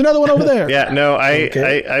 There's another one over there. Yeah, no,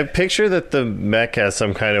 I picture that the mech has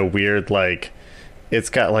some kind of weird, like, it's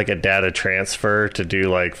got like a data transfer to do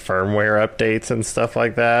like firmware updates and stuff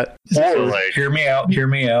like that. So, like, hear me out.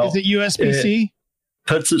 Is it USB-C?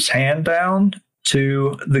 Puts its hand down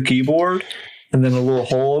to the keyboard, and then a little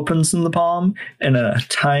hole opens in the palm, and a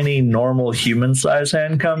tiny normal human-sized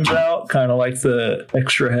hand comes out, kind of like the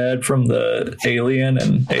extra head from the Alien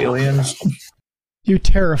and Aliens. You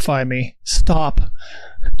terrify me. Stop.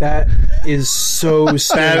 That is so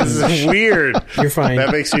strange. That's weird. You're fine.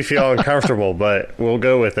 That makes me feel uncomfortable, but we'll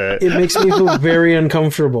go with it. It makes me feel very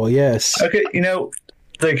uncomfortable. Yes. Okay,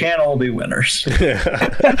 they can't all be winners.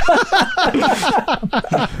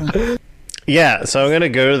 Yeah, so I'm going to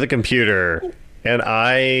go to the computer, and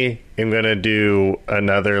I am going to do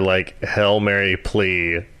another, like, Hail Mary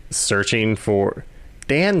plea, searching for...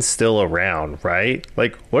 Dan's still around, right?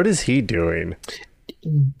 Like, what is he doing?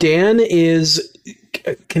 Dan is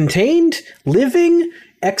contained, living,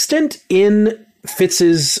 extant in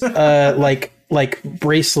Fitz's like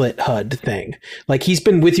bracelet HUD thing. Like, he's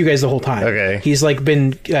been with you guys the whole time. Okay. He's like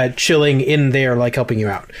been chilling in there, like helping you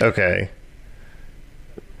out. Okay.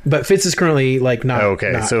 But Fitz is currently like not.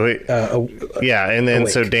 Okay, not, so yeah, and then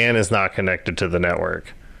awake. so Dan is not connected to the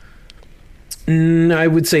network. I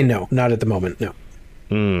would say no, not at the moment. No.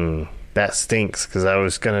 That stinks, because I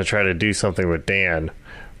was going to try to do something with Dan.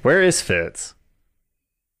 Where is Fitz?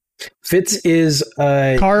 Fitz is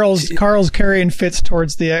Carl's carrying Fitz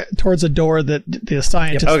towards a door that the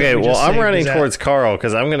scientist. Okay, that we well, just I'm saved running is at. towards Carl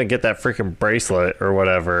because I'm going to get that freaking bracelet or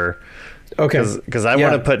whatever. okay. Because I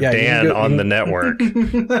want to put Dan on the network.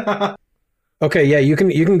 Okay, yeah, you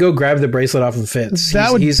can go grab the bracelet off of Fitz.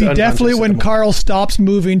 That would be unconscious definitely at the when moment. Carl stops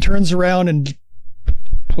moving, turns around, and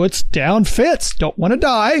puts down Fitz. Don't want to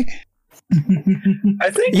die. I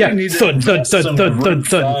think Yeah, we need to thud, invest thud, some thud, thud, root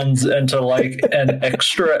thud. funds into like an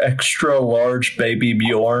extra large baby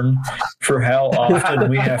Bjorn for how often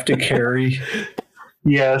we have to carry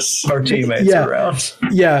Yes. our teammates Yeah. around.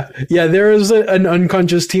 Yeah, there is an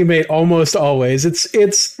unconscious teammate almost always.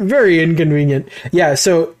 It's very inconvenient. Yeah,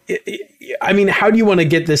 so I mean, how do you want to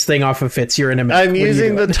get this thing off of Fitz? You're in a mech. I'm What are you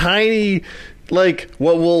using the doing? tiny, like,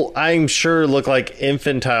 what will, I'm sure, look like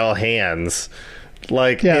infantile hands,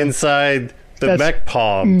 like, Yeah. inside the That's- mech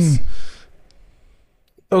palms.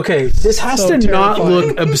 Okay, this has So to not terrifying.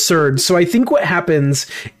 look absurd. So I think what happens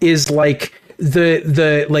is like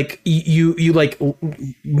the like you like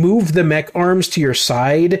move the mech arms to your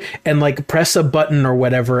side and like press a button or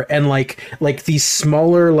whatever, and like these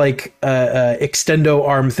smaller like extendo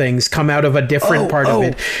arm things come out of a different part of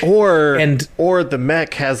it. Or the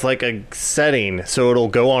mech has like a setting so it'll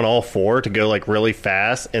go on all four to go like really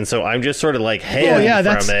fast, and so I'm just sort of like hanging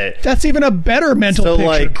from it. That's even a better mental So, picture.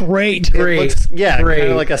 like, Great. It looks, Great.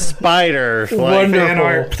 kind of like a spider. Like, Wonderful. Fan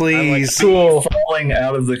art, please. Cool. Falling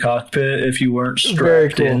out of the cockpit if you weren't Very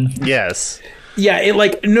strapped cool. in. yes. Yeah, it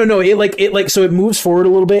like it like so it moves forward a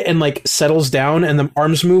little bit and like settles down, and the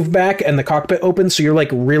arms move back and the cockpit opens, so you're like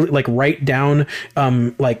really like right down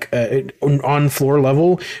on floor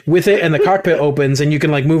level with it, and the cockpit opens and you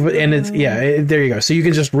can like move it, and it's there you go. So you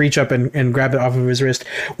can just reach up and grab it off of his wrist.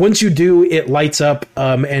 Once you do, it lights up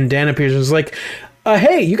and Dan appears and is like,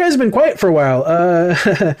 hey, you guys have been quiet for a while.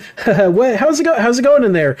 How's it going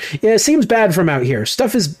in there? Yeah, it seems bad from out here.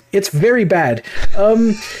 It's very bad.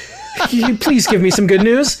 Please give me some good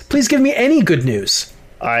news. Please give me any good news.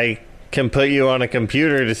 I can put you on a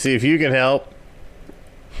computer to see if you can help.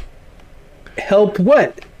 Help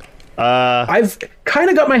what? I've kind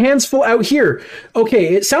of got my hands full out here.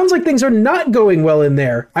 Okay, it sounds like things are not going well in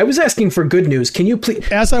there. I was asking for good news. Can you please...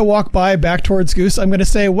 As I walk by back towards Goose, I'm going to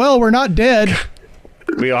say, well, we're not dead.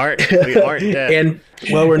 We aren't dead. And,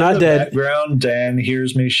 well, we're not In the dead. background, Dan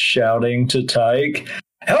hears me shouting to Tyke,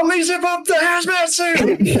 "Help me zip up the hazmat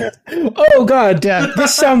suit!" Oh, God.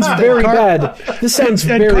 This sounds very bad. This sounds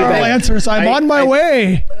And very Carl bad. answers, I'm on my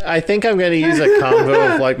way. I think I'm going to use a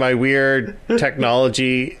combo of like my weird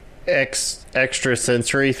technology extra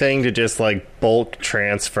sensory thing to just like bulk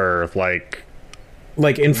transfer like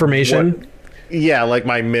Information? yeah, like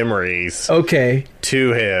my memories Okay.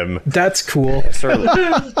 to him. That's cool. Sort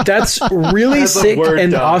of, That's really That's a sick Word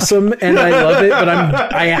and doc. awesome, and I love it, but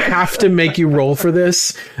I have to make you roll for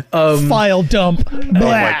this. File dump. oh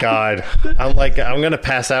my god. I'm going to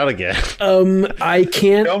pass out again. I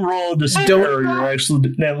can't... Don't roll a despair, or you're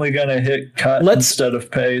accidentally gonna hit cut instead of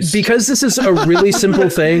paste. Because this is a really simple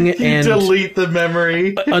thing, and Delete the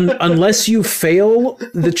memory. unless you fail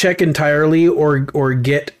the check entirely or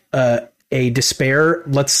get a despair,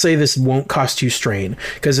 let's say this won't cost you strain,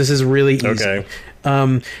 because this is really easy. Okay.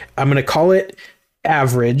 I'm going to call it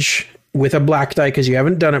average with a black die because you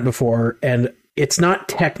haven't done it before, and it's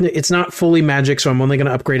not it's not fully magic, so I'm only going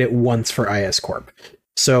to upgrade it once for IS Corp.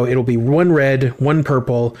 So it'll be 1 red, 1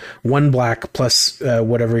 purple, 1 black, plus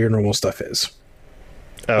whatever your normal stuff is.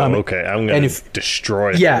 Oh, okay. I'm going to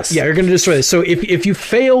destroy this. Yeah, you're going to destroy this. So if you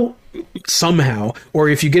fail somehow, or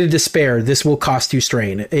if you get a despair, this will cost you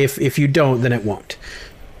strain. If you don't, then it won't.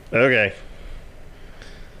 Okay.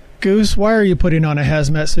 Goose, why are you putting on a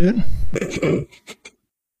hazmat suit?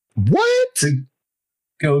 What? To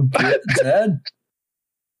go get Zed?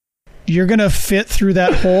 You're going to fit through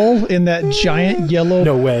that hole in that giant yellow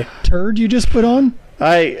No way. turd you just put on?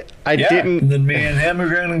 I Yeah, didn't and then me and him are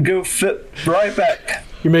gonna go fit right back.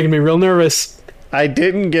 You're making me real nervous. I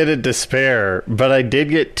didn't get a despair, but I did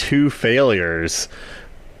get 2 failures.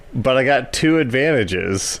 But I got 2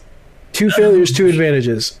 advantages. 2 failures, 2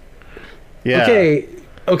 advantages. Yeah.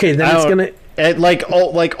 Okay, then it's gonna. And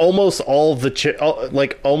almost all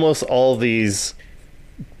the almost all these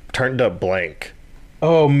turned up blank.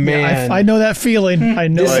 Oh man, I know that feeling. I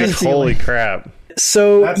know This that Like feeling. holy crap.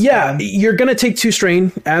 So That's yeah, fun. you're gonna take 2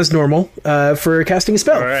 strain as normal for casting a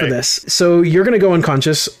spell All right. for this. So you're gonna go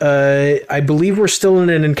unconscious. I believe we're still in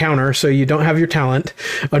an encounter, so you don't have your talent,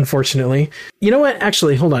 unfortunately. You know what?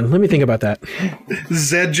 Actually, hold on. Let me think about that.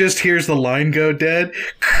 Zed just hears the line go dead.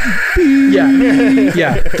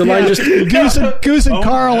 Yeah. The line just. Goose and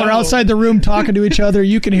Carl are outside the room talking to each other.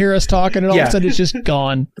 You can hear us talking, and all of Yeah. a sudden it's just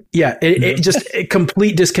gone. Yeah, it just a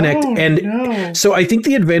complete disconnect. So I think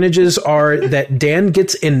the advantages are that Dan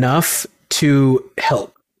gets enough to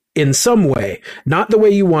help in some way. Not the way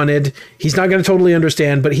you wanted. He's not going to totally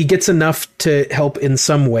understand, but he gets enough to help in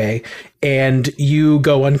some way, and you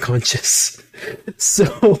go unconscious.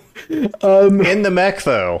 So In the mech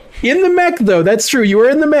though. in the mech, though, that's true. You were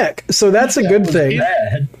in the mech, so that's a good thing.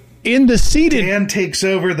 Bad. In the seated Dan takes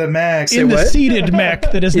over the max. in the what? seated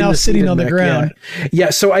mech that is In now the sitting seated on the mech, ground.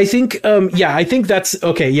 Yeah, so I think I think that's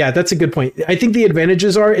okay. Yeah, that's a good point. I think the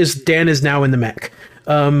advantages is Dan is now in the mech.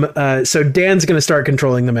 So Dan's going to start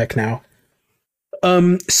controlling the mech now.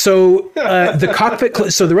 So the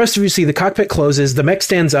cockpit. So the rest of you see the cockpit closes. The mech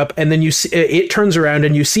stands up, and then you see it turns around,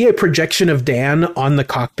 and you see a projection of Dan on the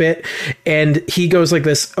cockpit, and he goes like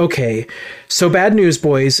this. Okay, so bad news,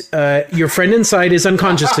 boys. Your friend inside is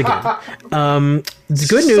unconscious again. The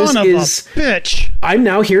good news is, bitch. I'm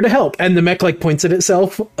now here to help, and the mech like points at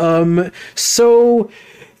itself. So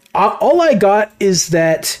all I got is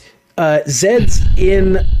that Zed's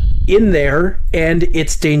in there, and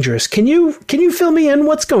it's dangerous. Can you fill me in?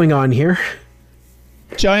 What's going on here?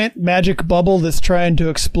 Giant magic bubble that's trying to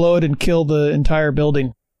explode and kill the entire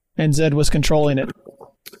building, and Zed was controlling it.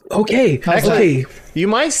 Okay, Actually, you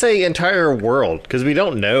might say entire world, because we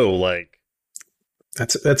don't know, like...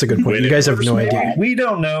 That's a good point. You guys have no idea. We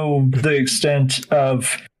don't know the extent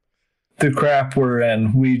of the crap we're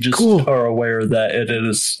in. We just are aware that it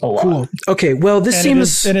is a lot. Cool. Okay, well, this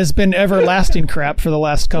seems... It has been everlasting crap for the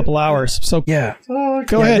last couple hours. So yeah.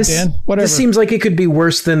 Go ahead, Dan. Whatever. This seems like it could be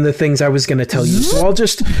worse than the things I was going to tell you. So I'll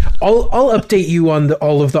update you on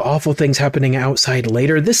all of the awful things happening outside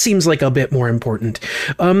later. This seems like a bit more important.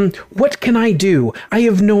 What can I do? I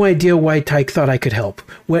have no idea why Tyke thought I could help.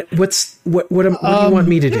 What do you want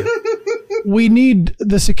me to do? We need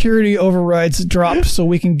the security overrides dropped so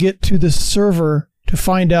we can get to the server to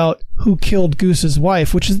find out who killed Goose's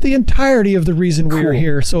wife, which is the entirety of the reason we are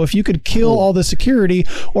here. So if you could kill all the security,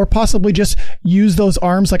 or possibly just use those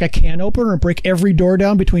arms like a can opener and break every door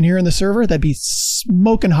down between here and the server, that'd be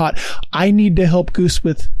smoking hot. I need to help Goose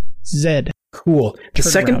with Zed. Cool. The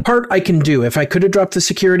second part I can do. If I could have dropped the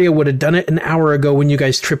security, I would have done it an hour ago when you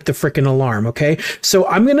guys tripped the frickin' alarm, okay? So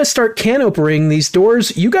I'm going to start can-opening these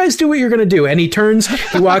doors. You guys do what you're going to do. And he turns,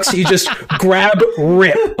 he walks, you just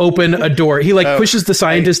rip open a door. He pushes the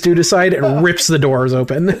scientist dude aside and rips the doors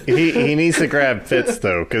open. He needs to grab Fitz,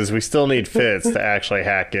 though, because we still need Fitz to actually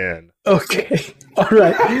hack in. Okay. All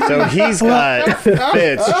right. So he's got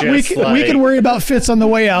Fitz we can worry about Fitz on the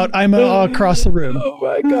way out. I'm across the room. Oh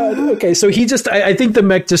my god. Okay, so he just I think the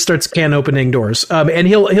mech just starts can opening doors. And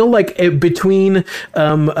he'll like between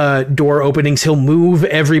door openings, he'll move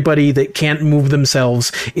everybody that can't move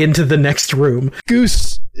themselves into the next room.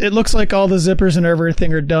 Goose, it looks like all the zippers and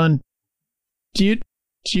everything are done. Do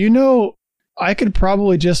you know I could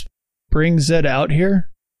probably just bring Zed out here?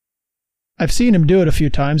 I've seen him do it a few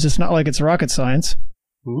times. It's not like it's rocket science.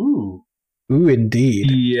 Ooh, indeed.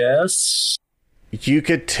 Yes. You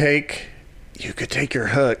could take your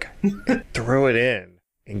hook, and throw it in,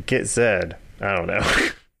 and get Zed. I don't know.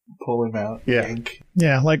 Pull him out. Yeah. Yank.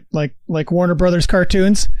 Yeah, like Warner Brothers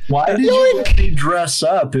cartoons. Why did you let me dress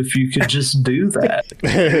up if you could just do that?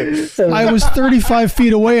 I was 35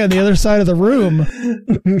 feet away on the other side of the room.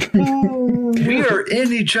 We are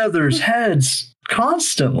in each other's heads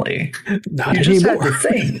constantly. Not you just anymore. have to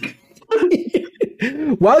think.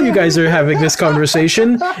 While you guys are having this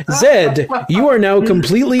conversation, Zed, you are now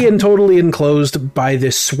completely and totally enclosed by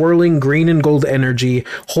this swirling green and gold energy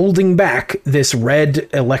holding back this red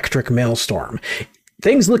electric maelstrom.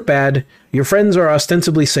 Things look bad. Your friends are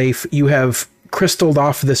ostensibly safe. You have crystalled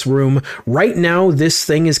off this room. Right now, this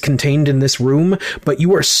thing is contained in this room, but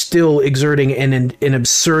you are still exerting an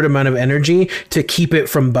absurd amount of energy to keep it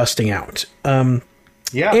from busting out.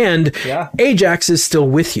 Ajax is still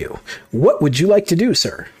with you. What would you like to do,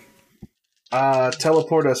 sir?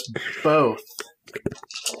 Teleport us both.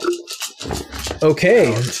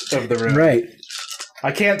 Okay. Out of the room. Right.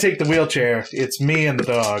 I can't take the wheelchair. It's me and the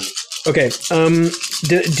dog. Okay.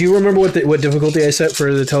 Do you remember what difficulty I set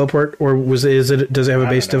for the teleport, or does it have a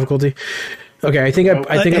base difficulty? Okay, I think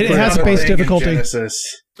it has a base difficulty.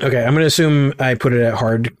 Genesis. Okay, I'm going to assume I put it at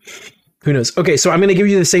hard. Who knows? Okay, so I'm going to give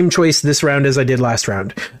you the same choice this round as I did last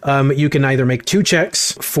round. You can either make 2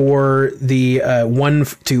 checks for the one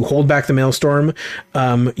to hold back the maelstrom.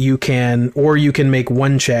 You can make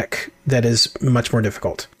 1 check that is much more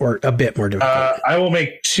difficult, or a bit more difficult. I will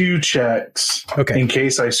make 2 checks in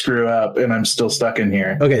case I screw up and I'm still stuck in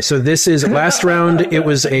here. Okay, so this is last round. It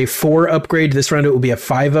was a 4 upgrade. This round it will be a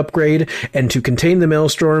 5 upgrade. And to contain the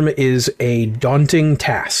maelstrom is a daunting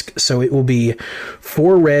task. So it will be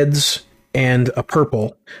 4 reds and a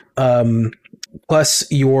purple, plus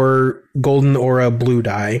your golden aura blue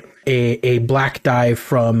die, a black die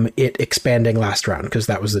from it expanding last round, because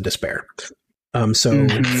that was the despair.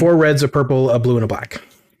 4 reds, a purple, a blue, and a black.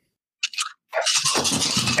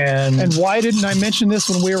 And why didn't I mention this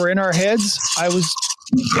when we were in our heads?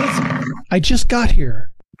 I just got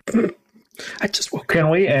here. I just woke up. Can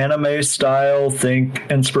we anime style think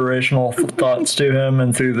inspirational thoughts to him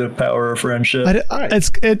and through the power of friendship? It's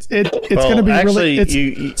going to be actually,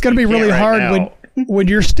 it's going to be really hard when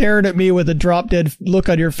you're staring at me with a drop dead look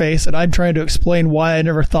on your face, and I'm trying to explain why I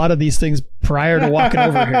never thought of these things prior to walking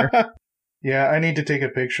over here. Yeah, I need to take a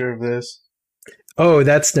picture of this. Oh,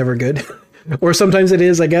 that's never good. Or sometimes it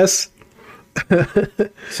is, I guess.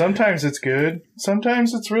 Sometimes it's good.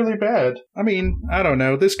 Sometimes it's really bad. I mean, I don't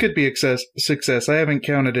know. This could be success. I haven't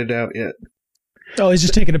counted it out yet. Oh, he's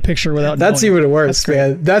just taking a picture without That's knowing. even worse,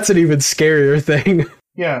 man. That's an even scarier thing.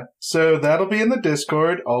 Yeah, so that'll be in the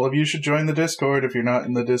Discord. All of you should join the Discord if you're not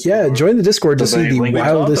in the Discord. Yeah, join the Discord to see the We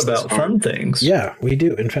wildest. talk about fun things. Yeah, we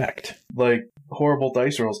do, in fact. Like horrible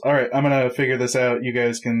dice rolls. All right, I'm gonna figure this out. You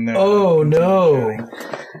guys can. Oh, no. chatting.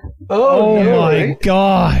 Oh no, my right?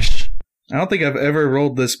 gosh. I don't think I've ever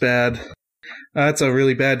rolled this bad. That's a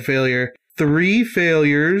really bad failure. 3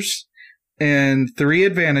 failures and 3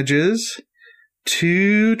 advantages,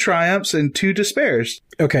 2 triumphs and 2 despairs.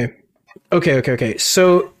 Okay.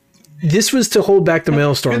 So this was to hold back the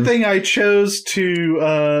maelstrom. Good thing I chose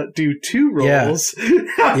to do 2 rolls.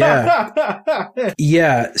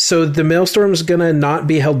 Yeah, so the maelstrom's gonna not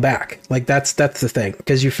be held back. Like that's the thing,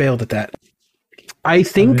 because you failed at that. I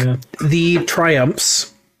think the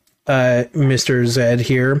triumphs, Mr. Zed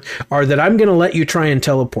here, are that I'm gonna let you try and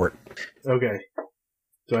teleport. Okay.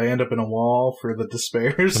 Do I end up in a wall for the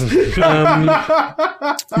despairs?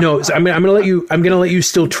 No, so I'm gonna let you. I'm gonna let you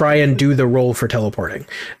still try and do the roll for teleporting,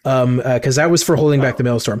 because that was for holding back the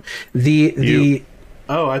maelstrom.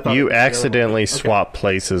 Oh, I thought You accidentally swap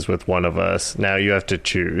places with one of us. Now you have to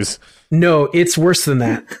choose. No, it's worse than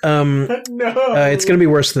that. It's going to be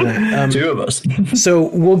worse than that. 2 of us. So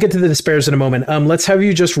we'll get to the despairs in a moment. Let's have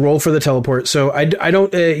you just roll for the teleport. So I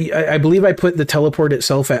don't. I believe I put the teleport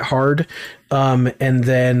itself at hard, and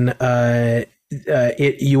then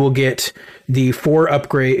you will get the 5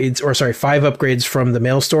 upgrades from the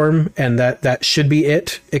maelstrom, and that should be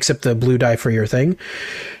it, except the blue die for your thing.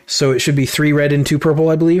 So it should be 3 red and 2 purple,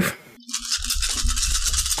 I believe.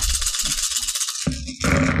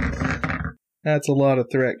 That's a lot of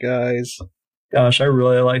threat, guys. Gosh, I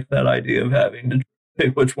really like that idea of having to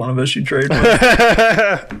pick which one of us you trade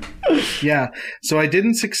with. Yeah, so I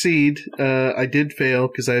didn't succeed. I did fail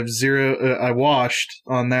because I have 0. I washed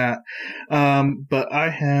on that. But I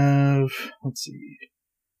have, let's see,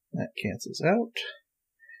 that cancels out.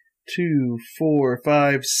 2, 4,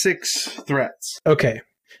 5, 6 threats. Okay.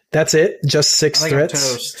 That's it? Just 6 I think threats? I'm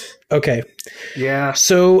toast. Okay. Yeah.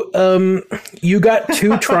 So, you got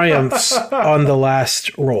 2 triumphs on the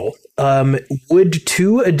last roll. Would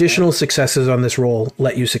 2 additional successes on this roll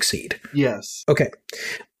let you succeed? Yes. Okay.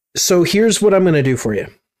 So here's what I'm going to do for you.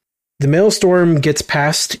 The maelstrom gets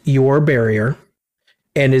past your barrier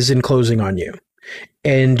and is enclosing on you.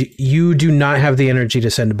 And you do not have the energy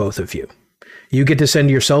to send both of you. You get to send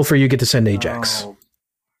yourself or you get to send Ajax.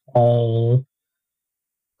 Oh.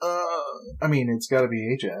 I mean, it's got to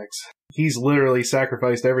be Ajax. He's literally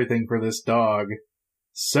sacrificed everything for this dog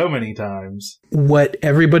so many times. What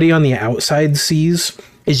everybody on the outside sees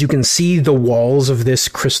is you can see the walls of this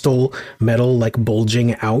crystal metal like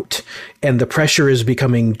bulging out, and the pressure is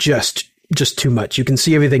becoming just too much. You can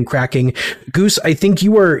see everything cracking. Goose, I think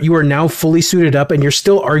you are now fully suited up, and you're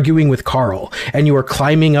still arguing with Carl, and you are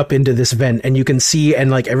climbing up into this vent, and you can see, and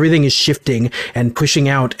like everything is shifting and pushing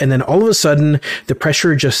out, and then all of a sudden the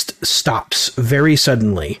pressure just stops very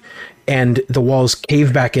suddenly, and the walls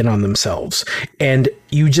cave back in on themselves, and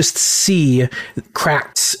you just see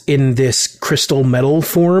cracks in this crystal metal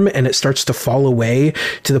form, and it starts to fall away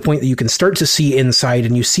to the point that you can start to see inside,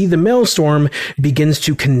 and you see the maelstrom begins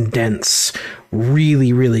to condense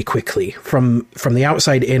really, really quickly from the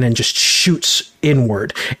outside in and just shoots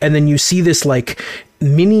inward. And then you see this like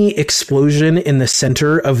mini explosion in the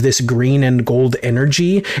center of this green and gold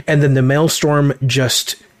energy, and then the maelstrom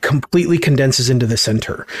just completely condenses into the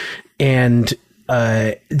center, and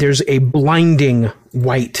there's a blinding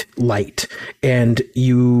white light, and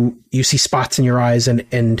you see spots in your eyes, and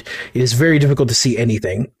it is very difficult to see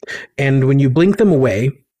anything. And when you blink them away,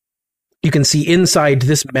 you can see inside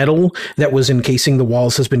this metal that was encasing the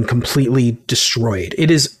walls has been completely destroyed. It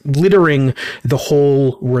is littering the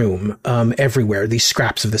whole room, everywhere, these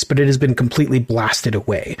scraps of this, but it has been completely blasted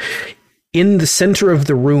away. In the center of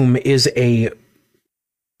the room is a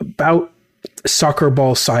about soccer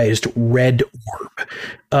ball sized red orb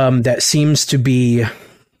that seems to be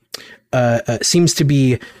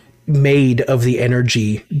made of the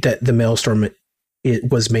energy that the maelstrom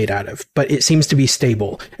was made out of, but it seems to be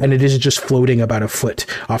stable, and it is just floating about a foot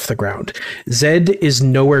off the ground. Zed is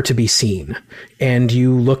nowhere to be seen, and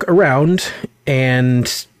you look around,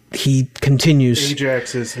 and he continues.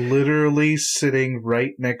 Ajax is literally sitting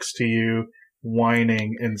right next to you,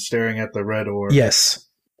 whining and staring at the red orb. Yes.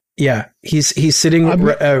 Yeah, he's sitting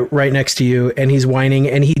right next to you, and he's whining,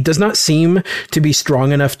 and he does not seem to be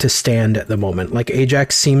strong enough to stand at the moment. Like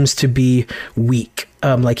Ajax seems to be weak.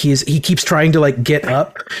 Like he keeps trying to like get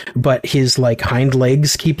up, but his like hind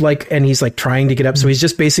legs keep and he's like trying to get up. So he's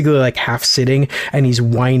just basically like half sitting, and he's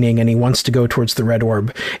whining, and he wants to go towards the red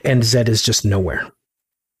orb, and Zed is just nowhere.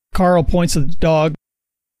 Carl points at the dog.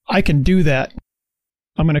 I can do that.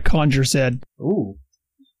 I'm going to conjure Zed. Ooh.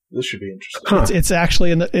 This should be interesting. Huh. It's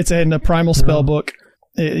actually in the primal spell book.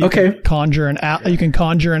 You can conjure an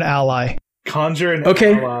ally. Conjure an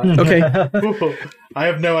okay. ally. Okay. Ooh, I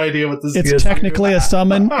have no idea what this is. It's technically a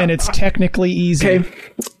summon, and it's technically easy.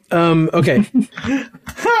 Okay. Okay.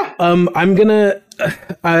 I'm gonna.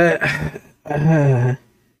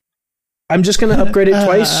 I'm just gonna upgrade it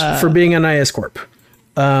twice for being an IS Corp.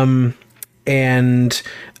 And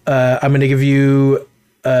I'm gonna give you.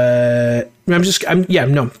 I'm just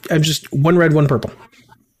one red, one purple.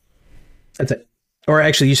 That's it. Or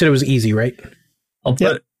actually, you said it was easy, right? I'll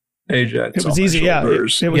put Ajax. It was easy, yeah.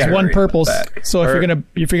 It was one purple. So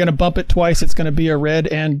if you're gonna bump it twice, it's gonna be a red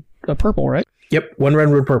and a purple, right? Yep, one red,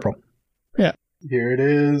 one purple. Yeah. Here it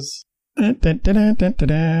is. And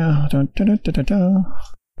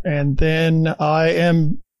then I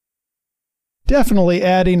am definitely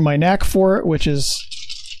adding my knack for it, which is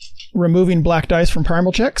removing black dice from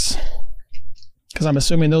primal checks, because I'm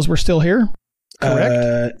assuming those were still here.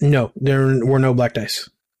 Correct? No, there were no black dice.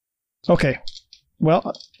 Okay.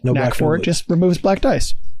 Well, no knack for it just removes black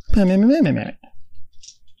dice. You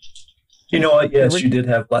know what? Yes, you did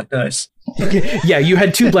have black dice. Yeah, you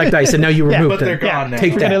had 2 black dice, and now you removed but them. they're gone now.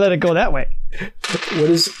 Take We're that. gonna let it go that way. What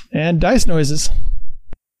is? And dice noises.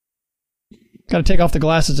 Got to take off the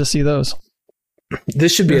glasses to see those.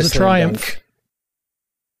 This should be There's a slam triumph. dunk.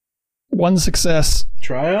 1 success.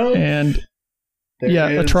 Triumph? And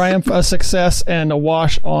There a triumph, a success, and a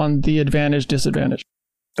wash on the advantage, disadvantage.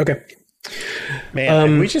 Okay.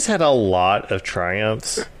 Man, we just had a lot of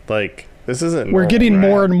triumphs. Like, this isn't. We're getting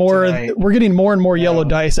more and more. tonight. We're getting more and more yellow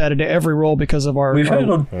dice added to every roll because of our. We've had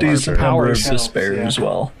a decent number of powers. despair as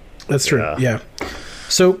well. That's true. Yeah. Yeah.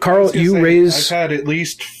 So, Carl, you raise. I've had at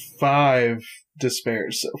least 5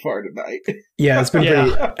 despairs so far tonight. Yeah, it's been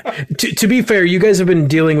pretty. To be fair, you guys have been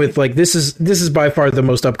dealing with this is by far the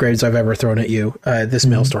most upgrades I've ever thrown at you. This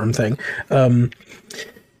maelstrom thing.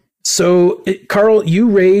 So, Carl, you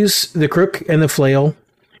raise the crook and the flail,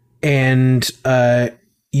 and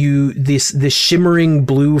this shimmering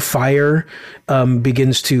blue fire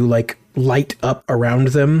begins to light up around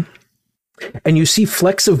them. And you see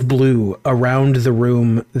flecks of blue around the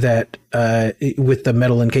room that, with the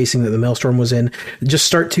metal encasing that the maelstrom was in, just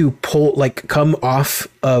start to come off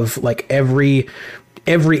of every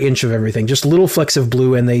inch of everything. Just little flecks of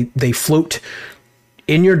blue, and they float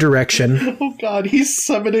in your direction. Oh God, he's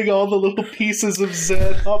summoning all the little pieces of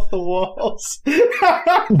Zed off the walls.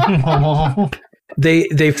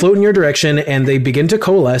 They float in your direction, and they begin to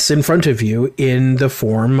coalesce in front of you in the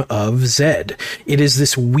form of Zed. It is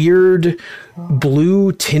this weird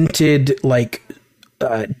blue tinted,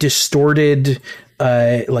 distorted,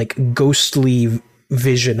 ghostly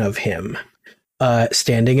vision of him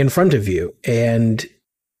standing in front of you, and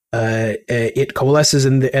it coalesces,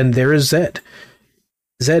 and there is Zed.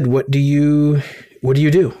 Zed, what do you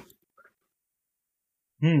do?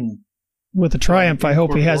 With the triumph, I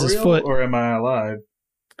hope he has his foot. Or am I alive?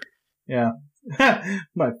 Yeah.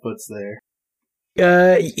 My foot's there.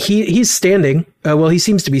 He's standing. Well, he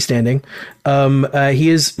seems to be standing. He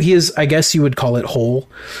is, I guess you would call it whole.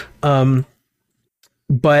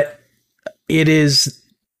 But it is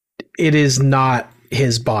not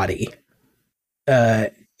his body.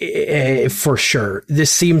 For sure.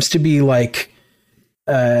 This seems to be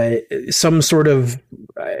some sort of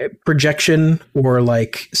projection or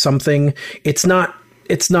something. It's not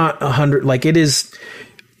 100. It is.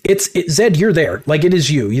 It's Zed. You're there. It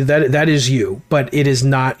is you. That is you. But it is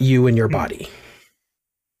not you in your body.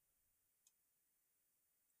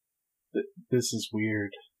 This is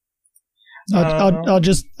weird. I'll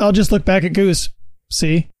just look back at Goose.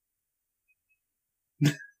 See.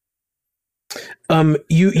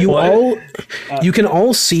 You can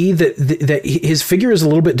all see that his figure is a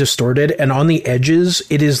little bit distorted, and on the edges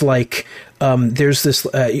it is there's this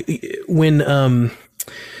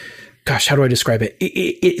gosh, how do I describe it?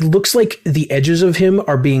 It looks like the edges of him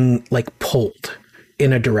are being pulled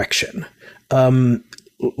in a direction. If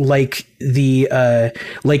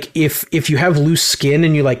you have loose skin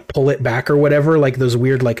and you pull it back or whatever, those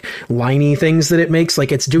weird liney things that it makes,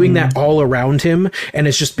 it's doing that all around him, and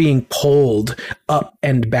it's just being pulled up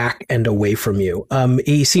and back and away from you.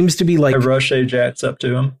 He seems to be I rush Ajax up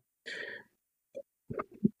to him.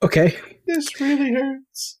 Okay. This really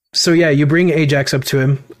hurts. So yeah, you bring Ajax up to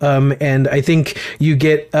him, and I think you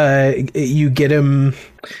get him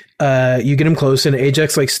close, and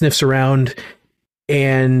Ajax like sniffs around,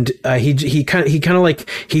 and he kind of like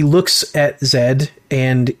he looks at Zed,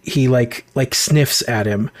 and he like sniffs at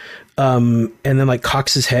him, and then like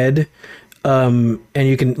cocks his head, and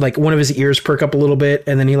you can like one of his ears perk up a little bit,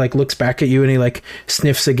 and then he like looks back at you, and he like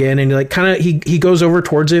sniffs again, and he like kind of he goes over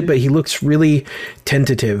towards it, but he looks really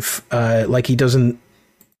tentative, like he doesn't.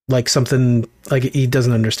 Like something like he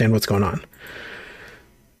doesn't understand what's going on.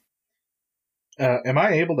 Am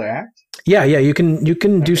I able to act? Yeah, you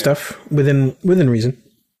can do stuff within reason.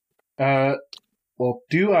 Well,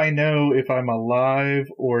 do I know if I'm alive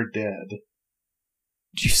or dead?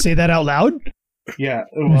 Did you say that out loud? Yeah.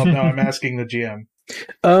 Well, no, I'm asking the GM.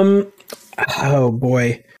 Oh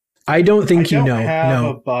boy, I don't think you know. Have no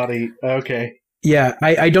a body. Okay. Yeah,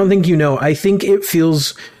 I don't think you know. I think it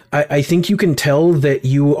feels. I think you can tell that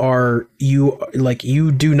you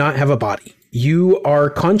do not have a body. You are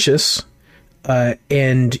conscious,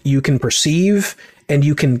 and you can perceive, and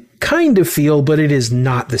you can kind of feel, but it is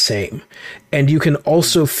not the same. And you can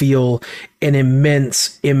also feel an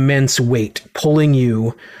immense weight pulling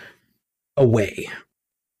you away.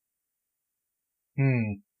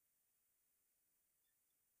 I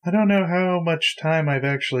don't know how much time I've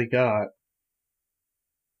actually got.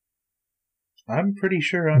 I'm pretty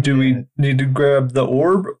sure I'm Do we need to grab the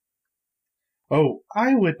orb? Oh,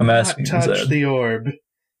 I would not touch the orb.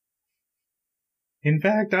 In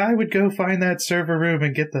fact, I would go find that server room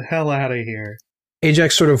and get the hell out of here.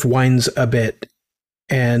 Ajax sort of whines a bit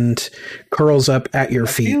and curls up at your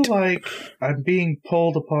feet. I feel like I'm being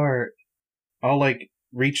pulled apart. I'll like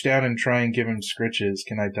reach down and try and give him scritches.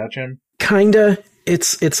 Can I touch him? Kinda.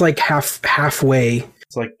 It's like halfway.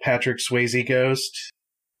 It's like Patrick Swayze Ghost.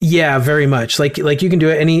 Yeah, very much. Like you can do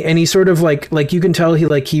it. Any sort of like you can tell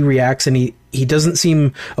he reacts, and he doesn't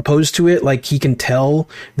seem opposed to it. Like he can tell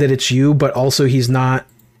that it's you, but also he's not.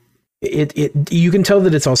 You can tell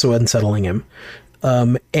that it's also unsettling him.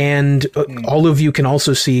 And all of you can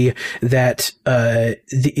also see that the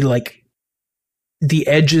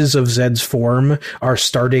edges of Zed's form are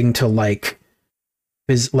starting to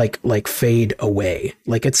fade away.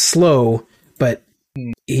 Like it's slow, but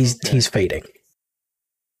he's fading.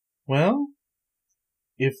 Well,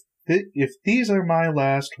 if these are my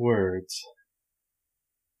last words,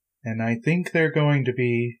 and I think they're going to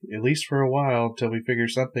be, at least for a while, until we figure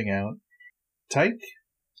something out. Tyke?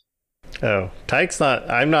 Oh, Tyke's not...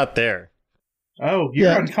 I'm not there. Oh,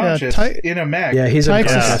 you're unconscious in a mech. Yeah, he's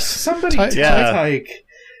unconscious. Somebody tell Tyke.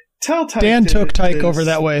 Tell Tyke Dan took Tyke over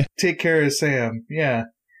that way. Take care of Sam, yeah.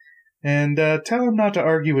 And tell him not to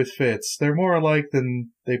argue with Fitz. They're more alike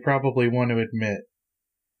than they probably want to admit.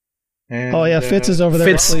 And, Fitz is over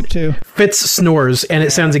there asleep too. Fitz snores, and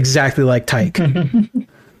it sounds exactly like Tyke.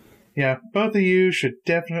 Yeah, both of you should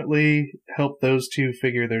definitely help those two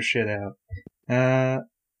figure their shit out.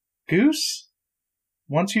 Goose,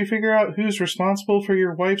 once you figure out who's responsible for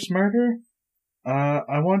your wife's murder,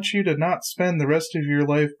 I want you to not spend the rest of your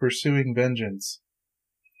life pursuing vengeance.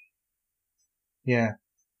 Yeah.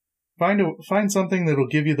 Find something that'll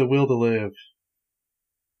give you the will to live.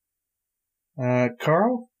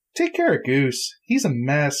 Carl? Take care of Goose. He's a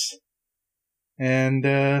mess. And,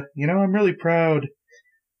 I'm really proud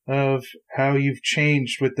of how you've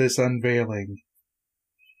changed with this unveiling.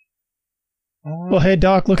 Well, hey,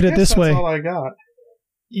 Doc, look at it this way. That's all I got.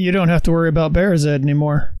 You don't have to worry about Bearzed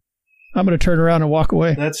anymore. I'm going to turn around and walk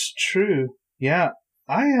away. That's true. Yeah.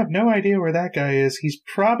 I have no idea where that guy is. He's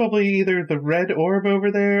probably either the red orb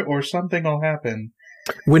over there or something will happen.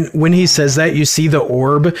 When he says that, you see the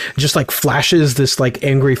orb just like flashes this like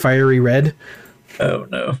angry fiery red. Oh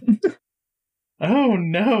no. Oh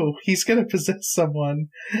no, he's gonna possess someone.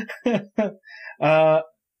 I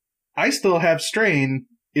still have strain,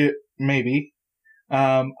 maybe.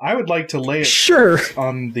 I would like to lay a curse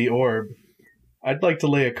on the orb. I'd like to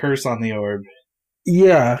lay a curse on the orb.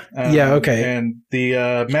 Yeah. Okay. And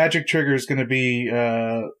the magic trigger is gonna be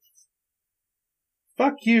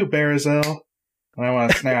fuck you, Barazel. And I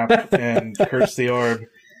want to snap and curse the orb.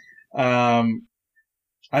 I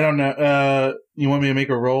don't know. You want me to make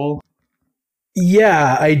a roll?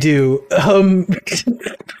 Yeah, I do. There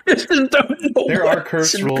are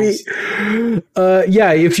curse rolls.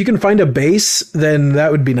 Yeah, if you can find a base, then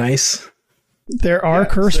that would be nice. There are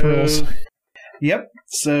curse rules. Yep.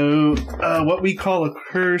 So, what we call a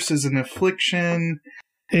curse is an affliction.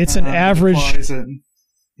 It's an average.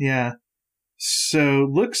 Yeah. So,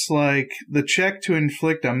 looks like the check to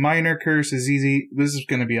inflict a minor curse is easy. This is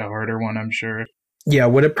going to be a harder one, I'm sure. Yeah,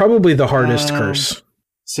 probably the hardest curse.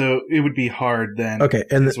 So it would be hard then. Okay,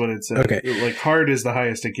 and is what it said. okay. Like hard is the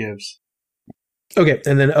highest it gives. Okay,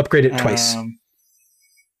 and then upgrade it twice.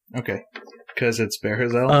 Okay, because it's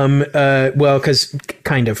Bearhazel. Well, because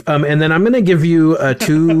kind of. And then I'm gonna give you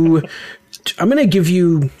two. I'm gonna give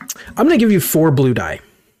you 4 blue die.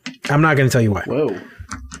 I'm not gonna tell you why. Whoa.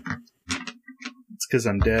 It's because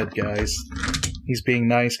I'm dead, guys. He's being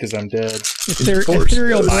nice because I'm dead.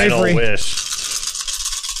 Ethereal Final bravery. wish.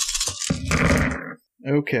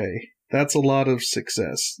 Okay, that's a lot of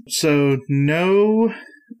success. So no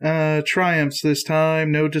triumphs this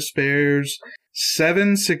time, no despairs,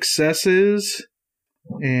 7 successes,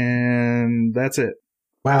 and that's it.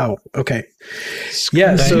 Wow. Okay. Screw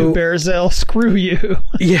Yeah. you, So Bearzel, screw you.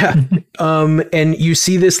 yeah. And you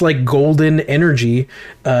see this like golden energy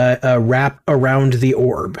wrap around the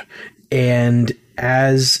orb, and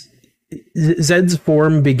as Zed's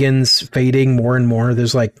form begins fading more and more,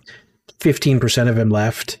 there's like 15% of him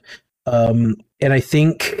left. And I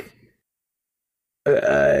think,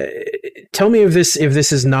 tell me if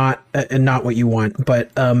this is not what you want,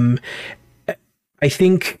 but I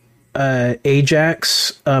think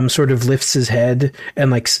Ajax sort of lifts his head and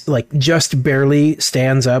like just barely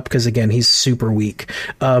stands up, because again he's super weak,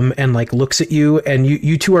 and like looks at you, and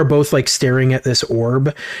you two are both like staring at this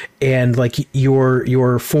orb, and like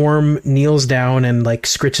your form kneels down and like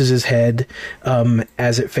scritches his head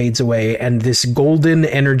as it fades away, and this golden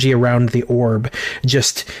energy around the orb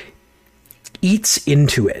just eats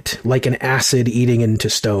into it like an acid eating into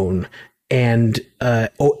stone, and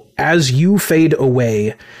as you fade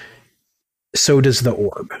away, so does the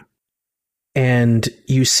orb, and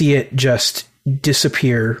you see it just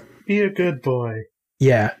disappear. Be a good boy.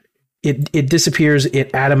 Yeah, it disappears.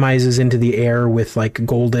 It atomizes into the air with like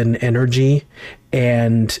golden energy,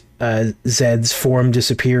 and Zed's form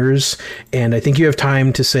disappears. And I think you have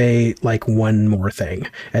time to say like one more thing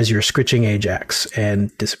as you're scritching Ajax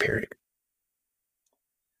and disappearing.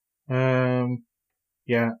 Yeah,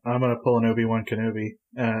 I'm gonna pull an Obi-Wan Kenobi.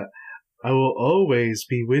 I will always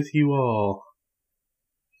be with you all.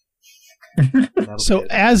 So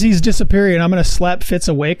as he's disappearing, I'm going to slap Fitz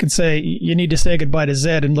awake and say, you need to say goodbye to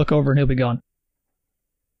Zed, and look over and he'll be gone.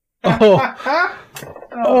 You.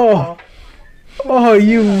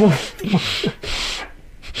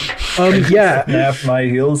 Yeah. Snap my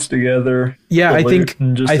heels together. Yeah, I think.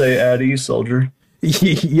 And just say at ease, soldier.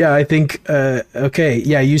 Yeah, I think, okay.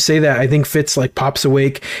 Yeah, you say that. I think Fitz like pops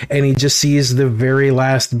awake and he just sees the very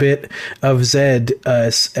last bit of Zed,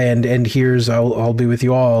 and hears, I'll be with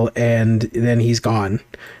you all. And then he's gone.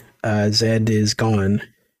 Zed is gone,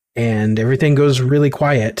 and everything goes really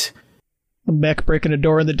quiet. A mech breaking a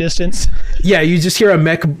door in the distance. Yeah, you just hear a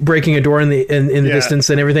mech breaking a door in the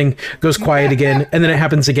distance, and everything goes quiet again, and then it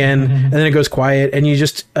happens again, and then it goes quiet, and you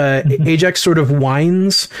just, Ajax sort of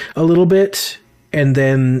whines a little bit, and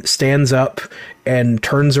then stands up and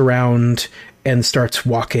turns around and starts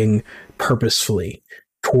walking purposefully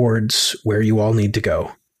towards where you all need to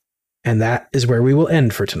go. And that is where we will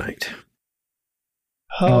end for tonight.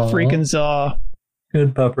 Oh, freaking Zaw.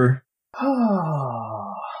 Good pupper.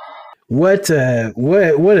 What a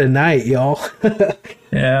night, y'all.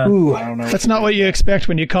 Yeah. Ooh. I don't know. That's not what you expect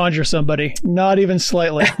when you conjure somebody. Not even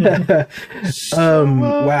slightly. Wow.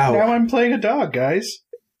 Now I'm playing a dog, guys.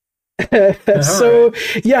 So,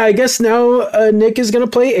 yeah, I guess now Nick is going to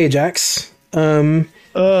play Ajax. All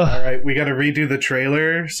right, we got to redo the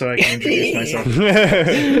trailer so I can introduce myself.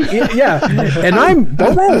 Yeah, and I'm.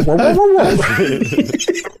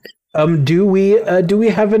 Do we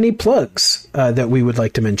have any plugs that we would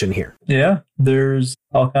like to mention here? Yeah, there's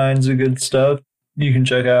all kinds of good stuff. You can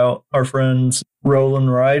check out our friends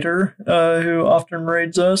Roland Ryder, who often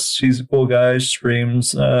raids us. He's a cool guy,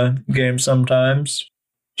 streams games sometimes.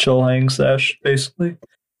 Chill hang sesh, basically.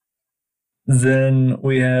 Then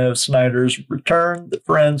we have Snyder's Return, the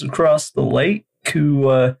Friends Across the Lake,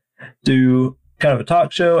 who do kind of a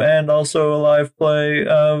talk show and also a live play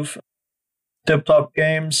of tabletop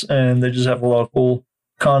games, and they just have a lot of cool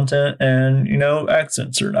content, and, you know,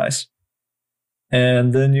 accents are nice.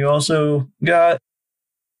 And then you also got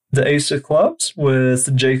the Ace of Clubs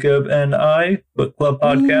with Jacob and I, Book Club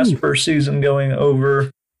Podcast, first season, going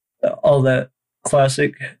over all that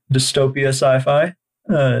classic dystopia sci-fi.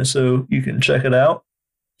 So you can check it out.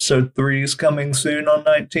 Episode 3 is coming soon on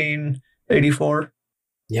 1984.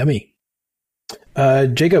 Yummy.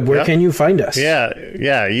 Jacob, where can you find us?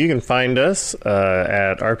 Yeah, you can find us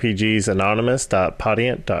at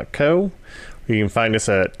rpgsanonymous.podiant.co. You can find us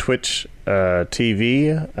at Twitch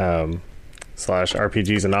TV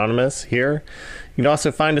 /RPGsanonymous here. You can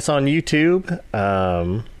also find us on YouTube.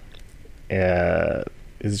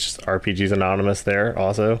 is just RPGs Anonymous there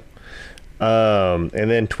also. And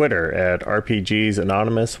then Twitter at RPGs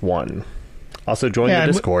Anonymous 1. Also join the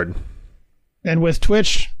Discord. And with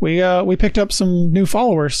Twitch, we picked up some new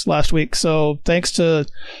followers last week. So thanks to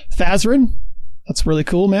Thazrin. That's really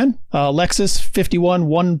cool, man. Lexus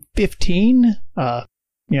 51115,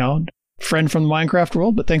 friend from the Minecraft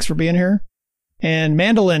world, but thanks for being here. And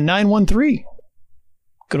Mandolin 913.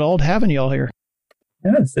 Good old having y'all here.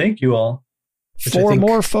 Yeah, thank you all. 4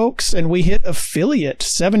 more folks, and we hit affiliate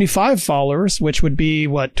 75 followers, which would be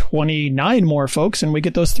 29 more folks, and we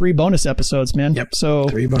get those 3 bonus episodes, man. Yep. So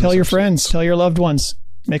tell your friends, tell your loved ones,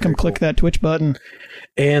 make them click that Twitch button.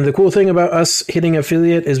 And the cool thing about us hitting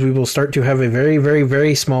affiliate is we will start to have a very, very,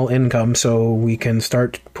 very small income, so we can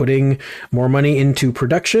start putting more money into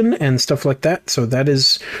production and stuff like that. So that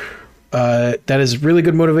is really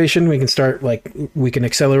good motivation. We can start we can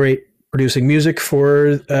accelerate producing music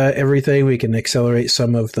for everything. We can accelerate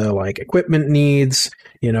some of the equipment needs,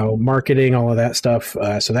 marketing, all of that stuff.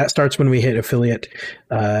 So that starts when we hit affiliate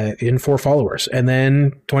in 4 followers. And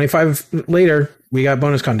then 25 later, we got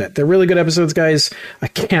bonus content. They're really good episodes, guys. I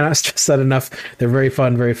cannot stress that enough. They're very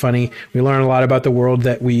fun, very funny. We learn a lot about the world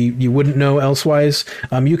that you wouldn't know elsewise.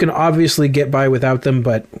 You can obviously get by without them,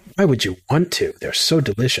 but why would you want to? They're so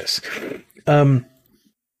delicious.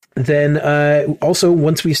 Then also,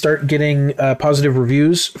 once we start getting positive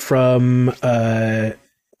reviews from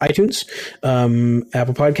iTunes,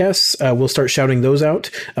 Apple Podcasts, we'll start shouting those out.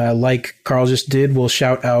 Like Carl just did, we'll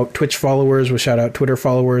shout out Twitch followers, we'll shout out Twitter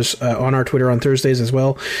followers on our Twitter on Thursdays as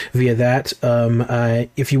well via that.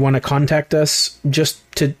 If you want to contact us just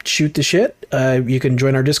to shoot the shit, you can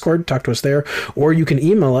join our Discord, talk to us there, or you can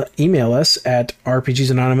email us at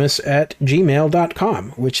rpgsanonymous@gmail.com,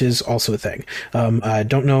 which is also a thing. I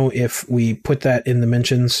don't know if we put that in the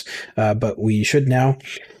mentions, but we should now.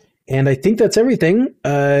 And I think that's everything.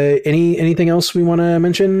 Anything else we want to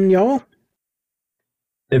mention, y'all?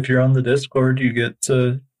 If you're on the Discord, you get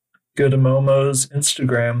to go to Momo's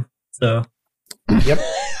Instagram. So, yep,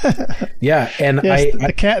 yeah, and yes,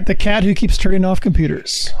 the cat who keeps turning off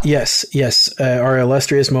computers. Yes, our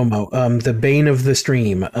illustrious Momo, the bane of the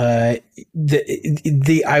stream. I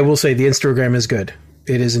will say the Instagram is good.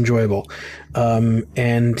 It is enjoyable,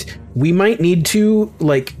 and we might need to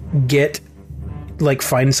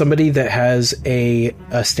find somebody that has a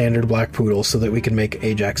standard black poodle so that we can make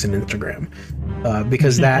Ajax an Instagram.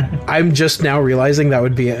 Because that, I'm just now realizing that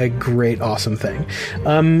would be a great, awesome thing.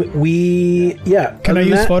 Can I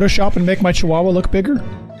use Photoshop and make my Chihuahua look bigger?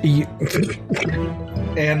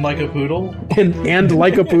 And like a poodle? And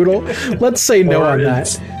like a poodle? Let's say no on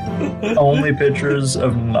that. Only pictures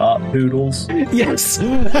of not poodles. Yes.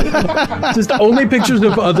 Just only pictures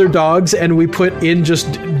of other dogs, and we put in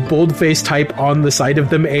just boldface type on the side of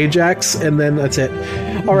them Ajax, and then that's it.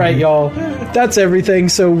 All right, y'all. That's everything.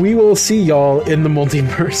 So we will see y'all in the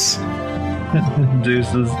multiverse.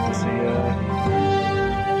 Deuces.